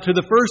cries out to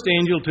the first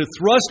angel to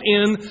thrust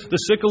in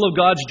the sickle of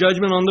God's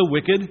judgment on the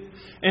wicked.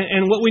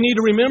 And what we need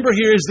to remember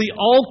here is the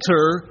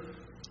altar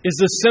is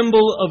the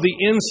symbol of the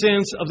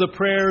incense of the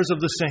prayers of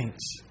the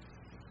saints.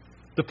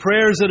 The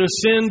prayers that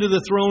ascend to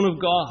the throne of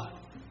God.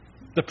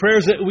 The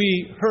prayers that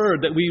we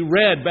heard, that we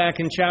read back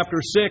in chapter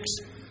 6,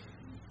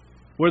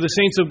 where the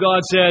saints of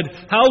God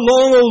said, "How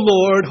long, O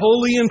Lord,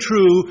 holy and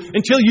true,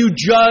 until you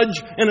judge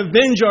and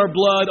avenge our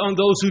blood on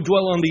those who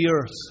dwell on the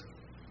earth?"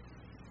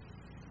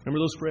 Remember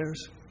those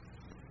prayers?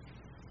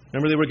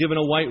 Remember they were given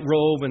a white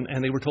robe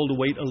and they were told to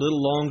wait a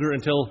little longer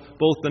until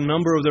both the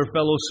number of their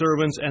fellow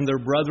servants and their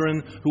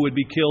brethren who would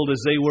be killed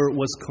as they were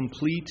was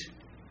complete?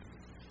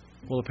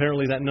 Well,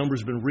 apparently that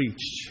number's been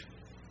reached.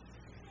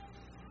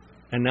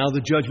 And now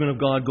the judgment of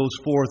God goes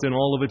forth in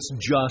all of its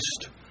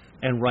just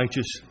and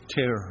righteous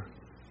terror.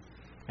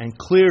 And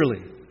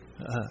clearly,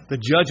 the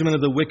judgment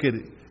of the wicked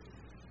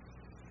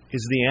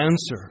is the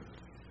answer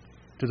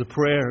to the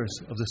prayers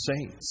of the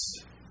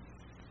saints.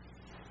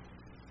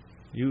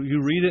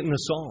 You read it in the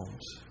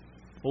Psalms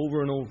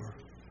over and over.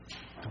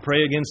 To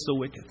pray against the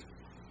wicked.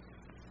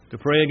 To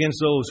pray against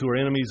those who are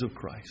enemies of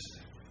Christ.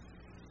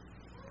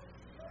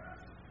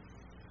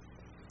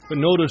 But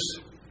notice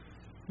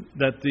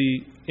that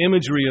the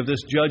imagery of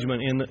this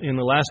judgment in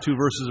the last two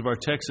verses of our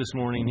text this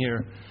morning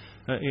here,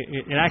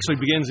 it actually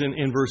begins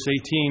in verse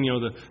 18.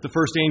 The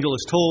first angel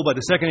is told by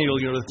the second angel,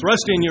 to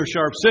thrust in your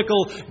sharp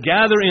sickle,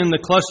 gather in the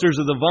clusters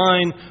of the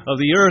vine of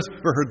the earth,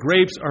 for her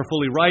grapes are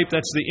fully ripe.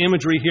 That's the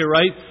imagery here,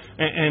 right?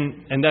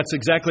 And that's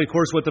exactly, of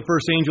course, what the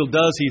first angel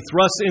does. He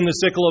thrusts in the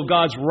sickle of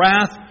God's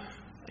wrath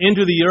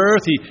into the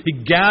earth. He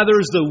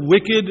gathers the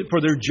wicked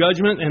for their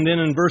judgment. And then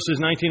in verses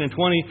 19 and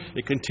 20,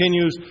 it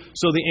continues.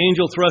 So the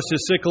angel thrust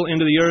his sickle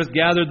into the earth,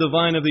 gathered the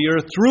vine of the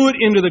earth, threw it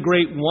into the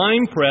great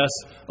winepress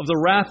of the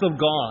wrath of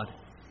God.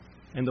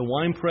 And the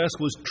winepress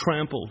was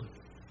trampled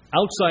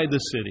outside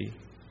the city.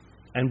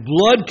 And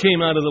blood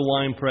came out of the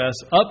winepress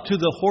up to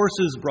the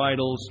horses'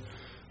 bridles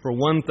for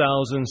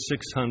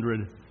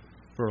 1,600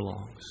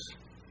 furlongs.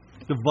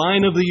 The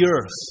vine of the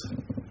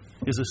earth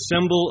is a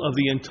symbol of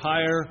the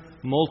entire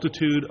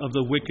multitude of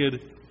the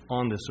wicked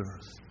on this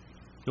earth.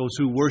 Those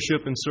who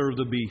worship and serve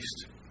the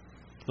beast.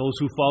 Those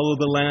who follow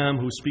the Lamb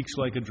who speaks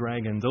like a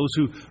dragon. Those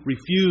who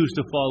refuse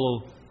to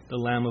follow the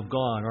Lamb of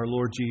God, our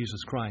Lord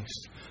Jesus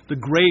Christ. The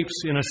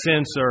grapes, in a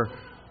sense, are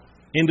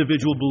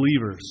individual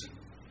believers.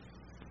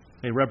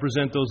 They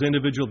represent those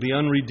individual, the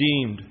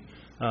unredeemed,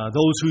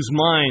 those whose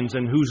minds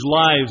and whose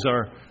lives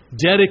are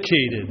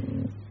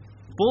dedicated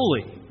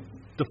fully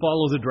to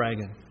follow the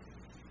dragon.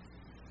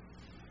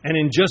 And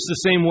in just the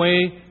same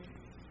way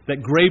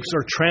that grapes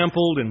are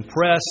trampled and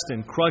pressed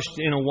and crushed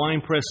in a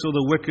winepress, so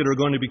the wicked are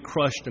going to be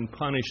crushed and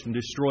punished and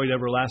destroyed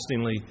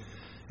everlastingly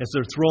as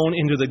they're thrown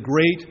into the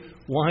great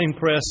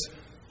winepress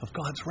of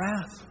God's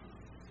wrath.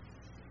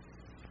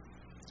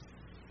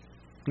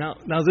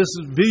 Now this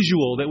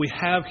visual that we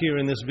have here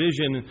in this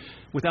vision,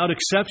 without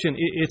exception,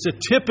 it's a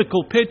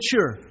typical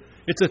picture.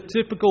 It's a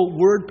typical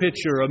word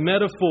picture, a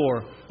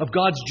metaphor of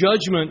God's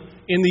judgment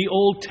in the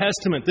Old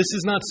Testament. This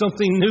is not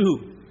something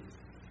new.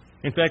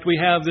 In fact, we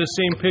have this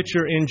same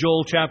picture in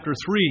Joel chapter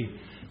 3,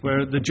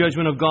 where the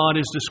judgment of God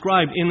is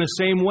described in the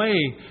same way,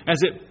 as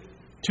it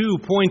too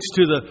points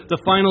to the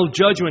final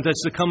judgment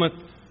that's to come at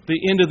the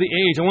end of the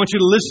age. I want you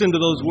to listen to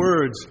those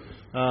words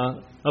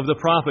of the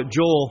prophet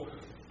Joel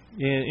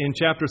in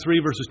chapter 3,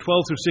 verses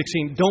 12 through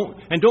 16.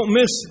 Don't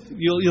miss,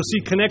 you'll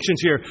see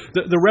connections here.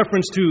 The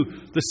reference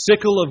to the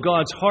sickle of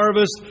God's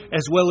harvest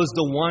as well as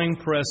the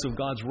winepress of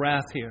God's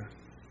wrath here.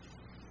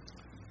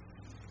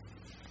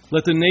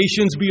 Let the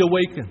nations be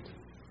awakened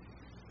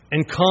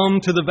and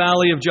come to the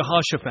valley of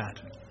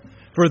Jehoshaphat.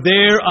 For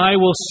there I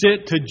will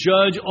sit to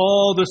judge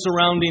all the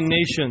surrounding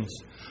nations.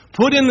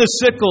 Put in the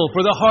sickle,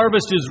 for the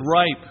harvest is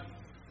ripe.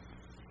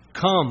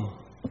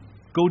 Come,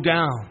 go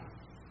down,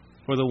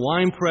 for the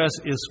winepress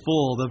is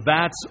full, the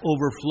vats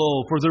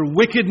overflow, for their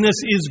wickedness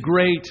is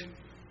great.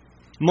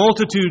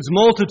 Multitudes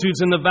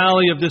in the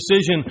valley of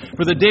decision,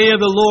 for the day of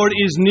the Lord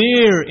is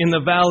near in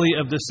the valley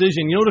of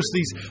decision. You notice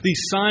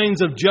these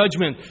signs of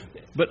judgment.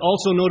 But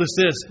also notice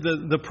this,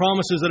 the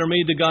promises that are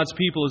made to God's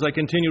people as I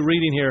continue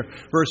reading here.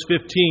 Verse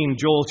 15,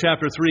 Joel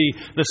chapter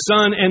 3. The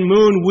sun and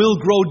moon will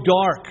grow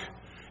dark,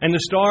 and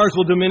the stars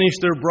will diminish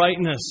their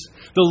brightness.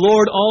 The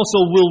Lord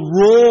also will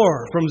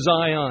roar from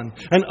Zion,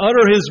 and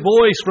utter His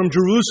voice from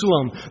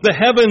Jerusalem. The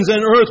heavens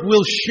and earth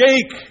will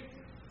shake.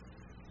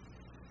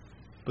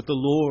 But the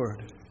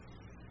Lord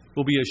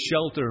will be a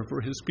shelter for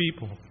His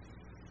people,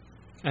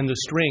 and the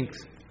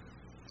strength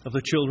of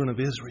the children of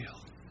Israel.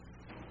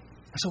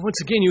 So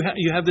once again,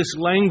 you have this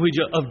language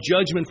of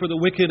judgment for the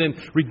wicked and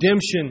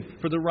redemption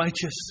for the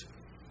righteous.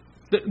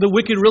 The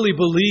wicked really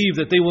believe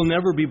that they will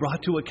never be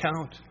brought to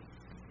account,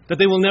 that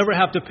they will never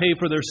have to pay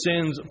for their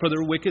sins, for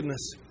their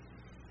wickedness.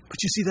 But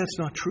you see, that's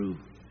not true.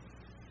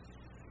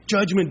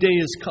 Judgment day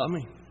is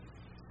coming,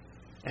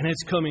 and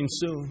it's coming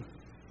soon.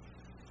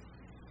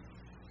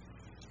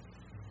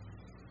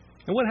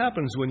 And what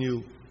happens when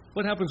you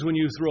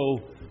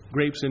throw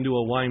grapes into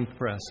a wine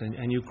press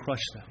and you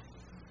crush them?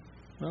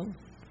 Well,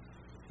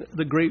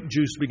 the grape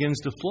juice begins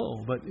to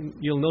flow. But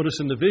you'll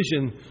notice in the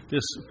vision,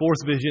 this fourth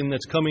vision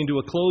that's coming to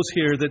a close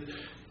here, that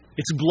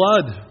It's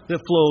blood that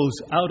flows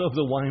out of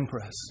the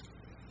winepress.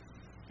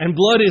 And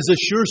blood is a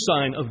sure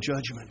sign of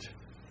judgment.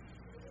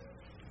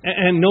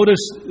 And notice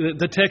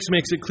the text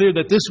makes it clear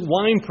that this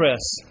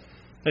winepress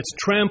that's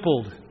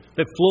trampled,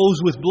 that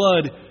flows with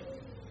blood,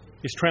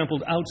 is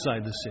trampled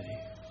outside the city.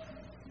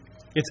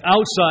 It's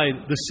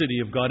outside the city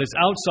of God. It's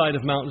outside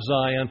of Mount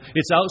Zion.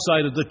 It's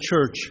outside of the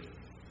church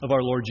of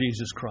our Lord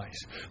Jesus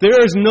Christ. There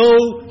is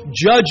no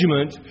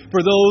judgment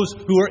for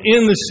those who are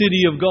in the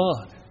city of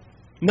God.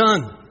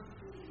 None.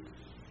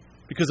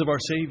 Because of our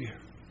Savior.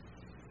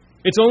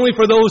 It's only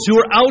for those who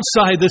are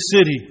outside the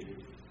city.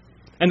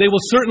 And they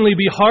will certainly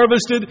be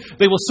harvested.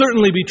 They will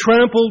certainly be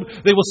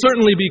trampled. They will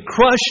certainly be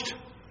crushed.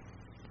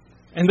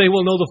 And they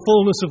will know the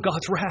fullness of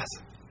God's wrath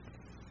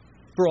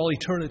for all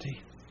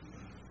eternity.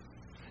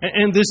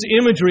 And this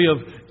imagery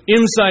of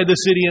inside the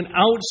city and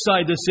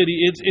outside the city,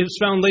 it's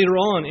found later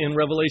on in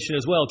Revelation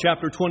as well,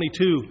 chapter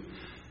 22.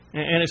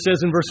 And it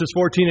says in verses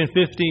 14 and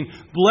 15,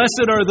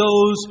 "Blessed are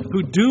those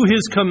who do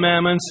His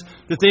commandments,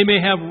 that they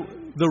may have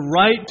the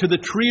right to the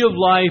tree of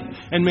life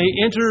and may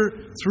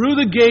enter through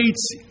the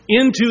gates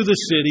into the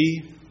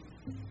city.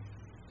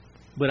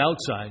 But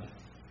outside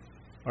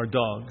are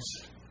dogs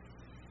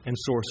and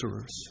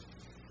sorcerers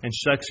and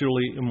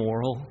sexually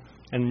immoral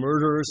and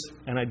murderers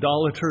and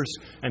idolaters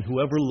and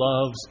whoever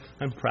loves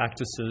and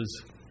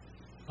practices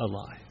a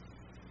lie."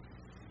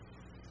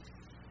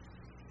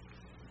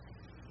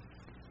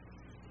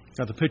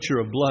 Now, the picture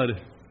of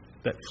blood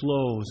that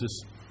flows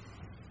is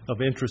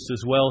of interest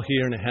as well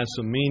here, and it has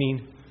some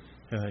meaning.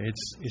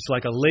 It's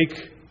like a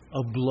lake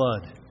of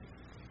blood.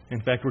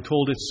 In fact, we're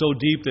told it's so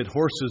deep that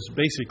horses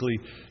basically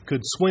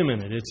could swim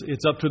in it.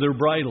 It's up to their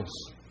bridles.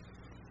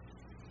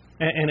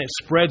 And it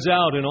spreads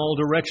out in all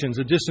directions,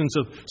 a distance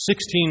of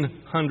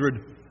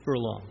 1,600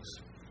 furlongs.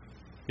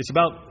 It's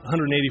about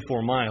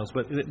 184 miles,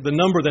 but the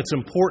number that's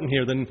important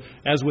here, then,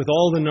 as with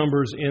all the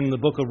numbers in the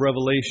book of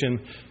Revelation,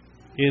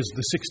 is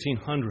the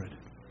 1,600.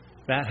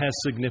 That has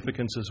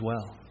significance as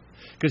well.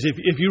 Because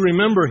if you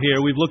remember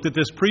here, we've looked at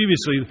this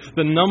previously,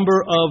 the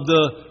number of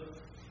the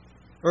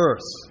earth,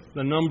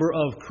 the number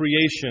of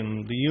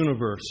creation, the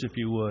universe, if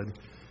you would,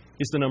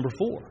 is the number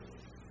 4.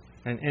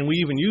 And we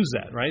even use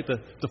that, right?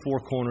 The 4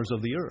 corners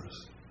of the earth.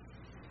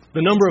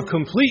 The number of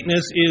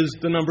completeness is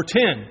the number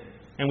 10.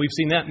 And we've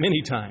seen that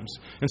many times.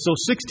 And so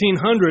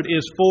 1,600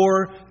 is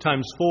 4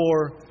 times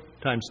 4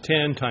 times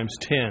 10 times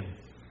 10.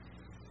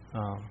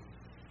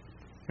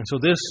 And so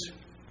this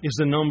is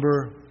the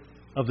number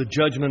of the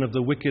judgment of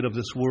the wicked of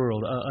this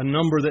world. A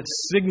number that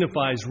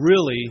signifies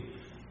really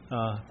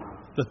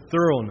the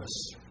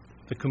thoroughness,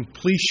 the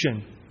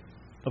completion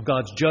of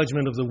God's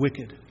judgment of the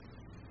wicked.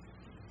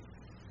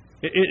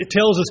 It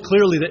tells us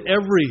clearly that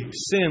every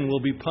sin will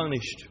be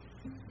punished.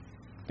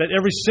 That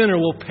every sinner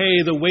will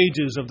pay the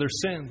wages of their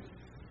sin.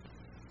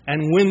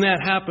 And when that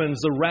happens,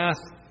 the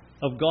wrath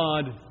of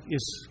God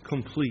is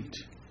complete.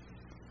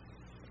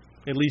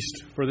 At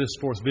least for this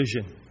fourth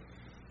vision.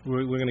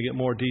 We're going to get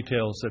more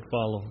details that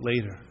follow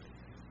later.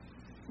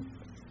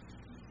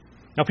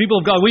 Now, people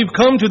of God, we've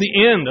come to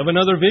the end of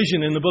another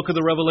vision in the book of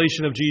the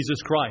Revelation of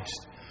Jesus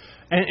Christ.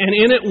 And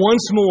in it,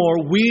 once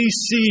more, we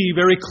see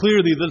very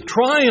clearly the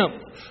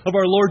triumph of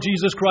our Lord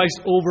Jesus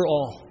Christ over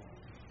all.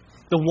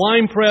 The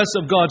winepress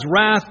of God's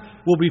wrath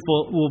will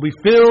be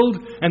filled,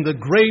 and the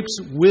grapes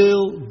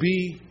will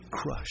be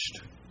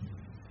crushed.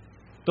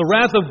 The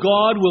wrath of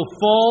God will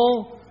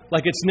fall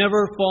like it's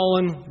never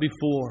fallen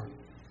before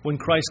when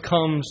Christ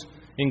comes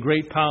in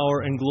great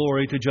power and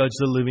glory to judge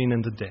the living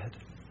and the dead.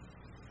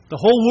 The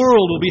whole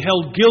world will be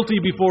held guilty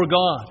before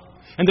God,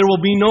 and there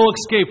will be no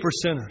escape for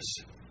sinners.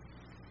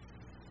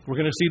 We're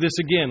going to see this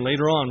again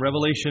later on,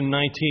 Revelation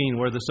 19,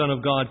 where the Son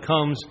of God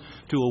comes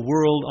to a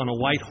world on a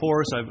white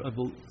horse. I've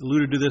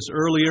alluded to this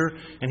earlier,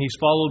 and He's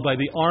followed by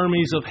the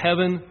armies of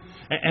heaven.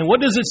 And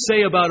what does it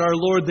say about our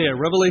Lord there?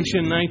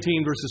 Revelation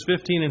 19, verses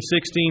 15 and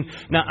 16.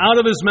 "Now out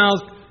of His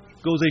mouth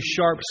goes a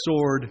sharp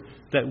sword,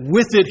 that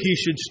with it He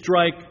should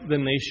strike the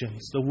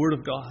nations," the Word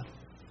of God,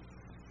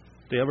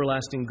 the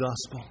everlasting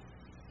gospel.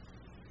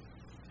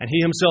 "And He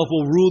Himself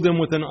will rule them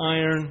with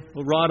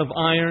a rod of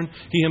iron.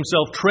 He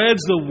Himself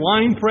treads the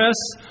winepress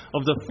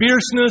of the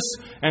fierceness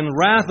and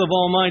wrath of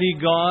Almighty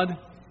God."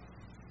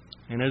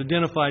 And it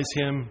identifies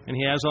Him, and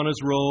He has on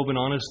His robe and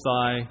on His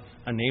thigh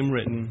a name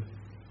written.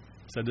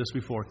 I said this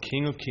before,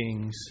 King of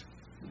Kings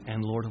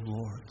and Lord of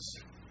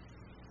Lords.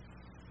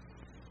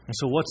 And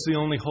so what's the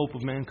only hope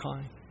of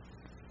mankind?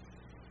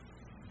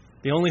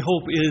 The only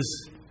hope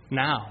is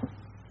now.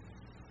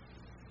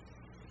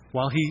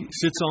 While He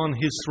sits on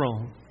His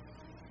throne,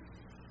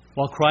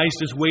 while Christ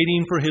is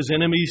waiting for His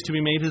enemies to be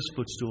made His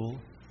footstool.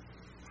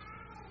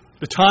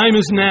 The time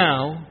is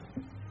now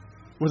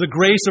where the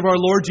grace of our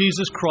Lord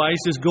Jesus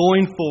Christ is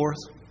going forth.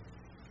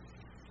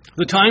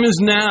 The time is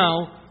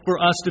now for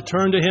us to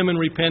turn to Him in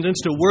repentance,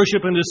 to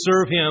worship and to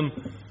serve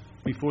Him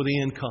before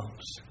the end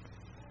comes.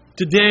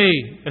 Today,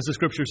 as the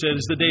Scripture says,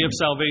 is the day of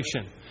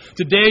salvation.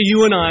 Today,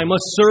 you and I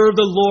must serve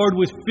the Lord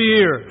with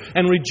fear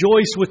and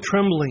rejoice with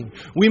trembling.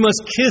 We must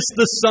kiss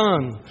the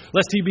Son,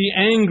 lest He be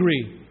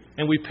angry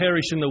and we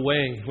perish in the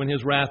way when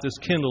His wrath is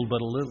kindled but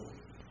a little.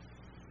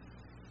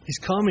 He's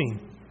coming,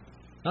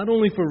 not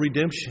only for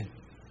redemption,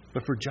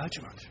 but for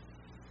judgment.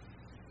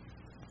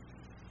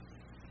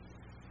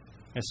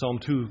 As Psalm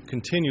 2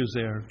 continues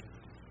there,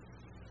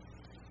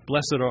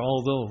 blessed are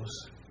all those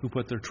who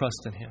put their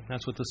trust in Him.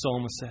 That's what the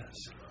psalmist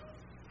says.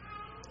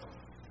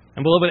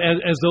 And beloved,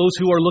 as those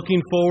who are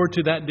looking forward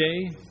to that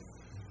day,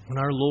 when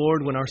our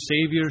Lord, when our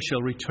Savior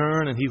shall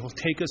return and He will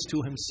take us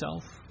to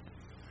Himself,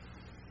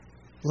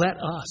 let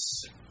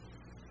us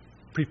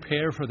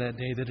prepare for that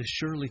day that is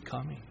surely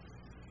coming.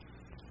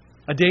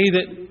 A day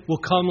that will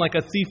come like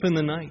a thief in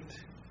the night.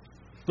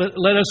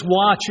 Let us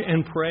watch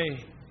and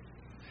pray.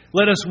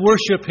 Let us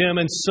worship Him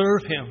and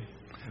serve Him.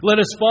 Let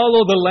us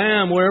follow the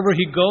Lamb wherever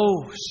He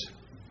goes.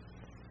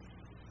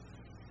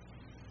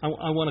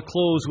 I want to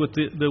close with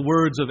the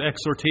words of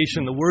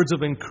exhortation, the words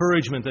of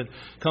encouragement that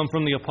come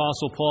from the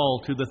Apostle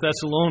Paul to the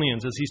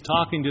Thessalonians as he's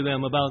talking to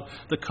them about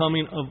the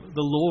coming of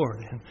the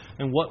Lord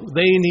and what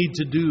they need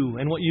to do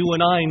and what you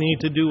and I need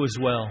to do as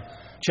well.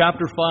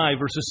 Chapter 5,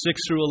 verses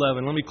 6 through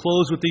 11. Let me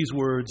close with these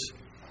words.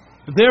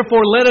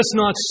 Therefore, let us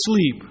not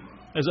sleep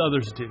as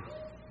others do,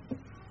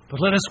 but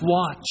let us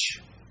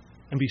watch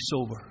and be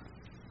sober.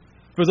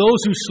 For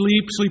those who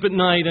sleep, sleep at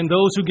night, and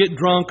those who get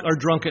drunk are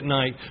drunk at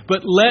night.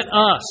 But let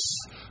us,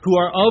 who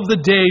are of the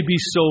day, be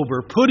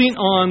sober, putting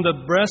on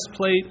the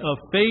breastplate of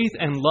faith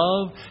and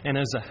love, and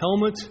as a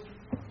helmet,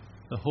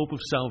 the hope of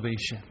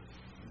salvation.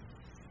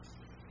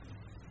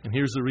 And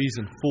here's the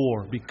reason.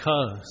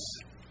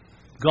 Because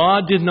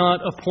God did not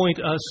appoint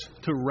us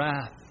to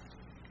wrath,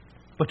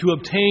 but to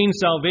obtain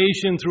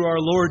salvation through our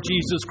Lord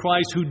Jesus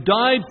Christ, who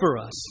died for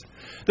us,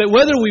 that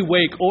whether we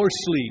wake or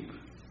sleep,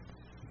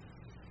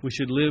 we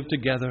should live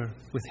together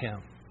with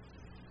Him.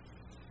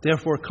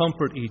 Therefore,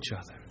 comfort each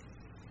other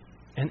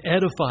and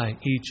edify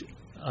each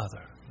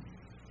other,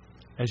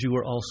 as you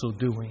are also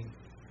doing.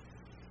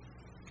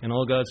 And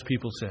all God's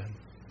people said,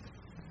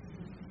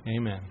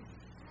 Amen.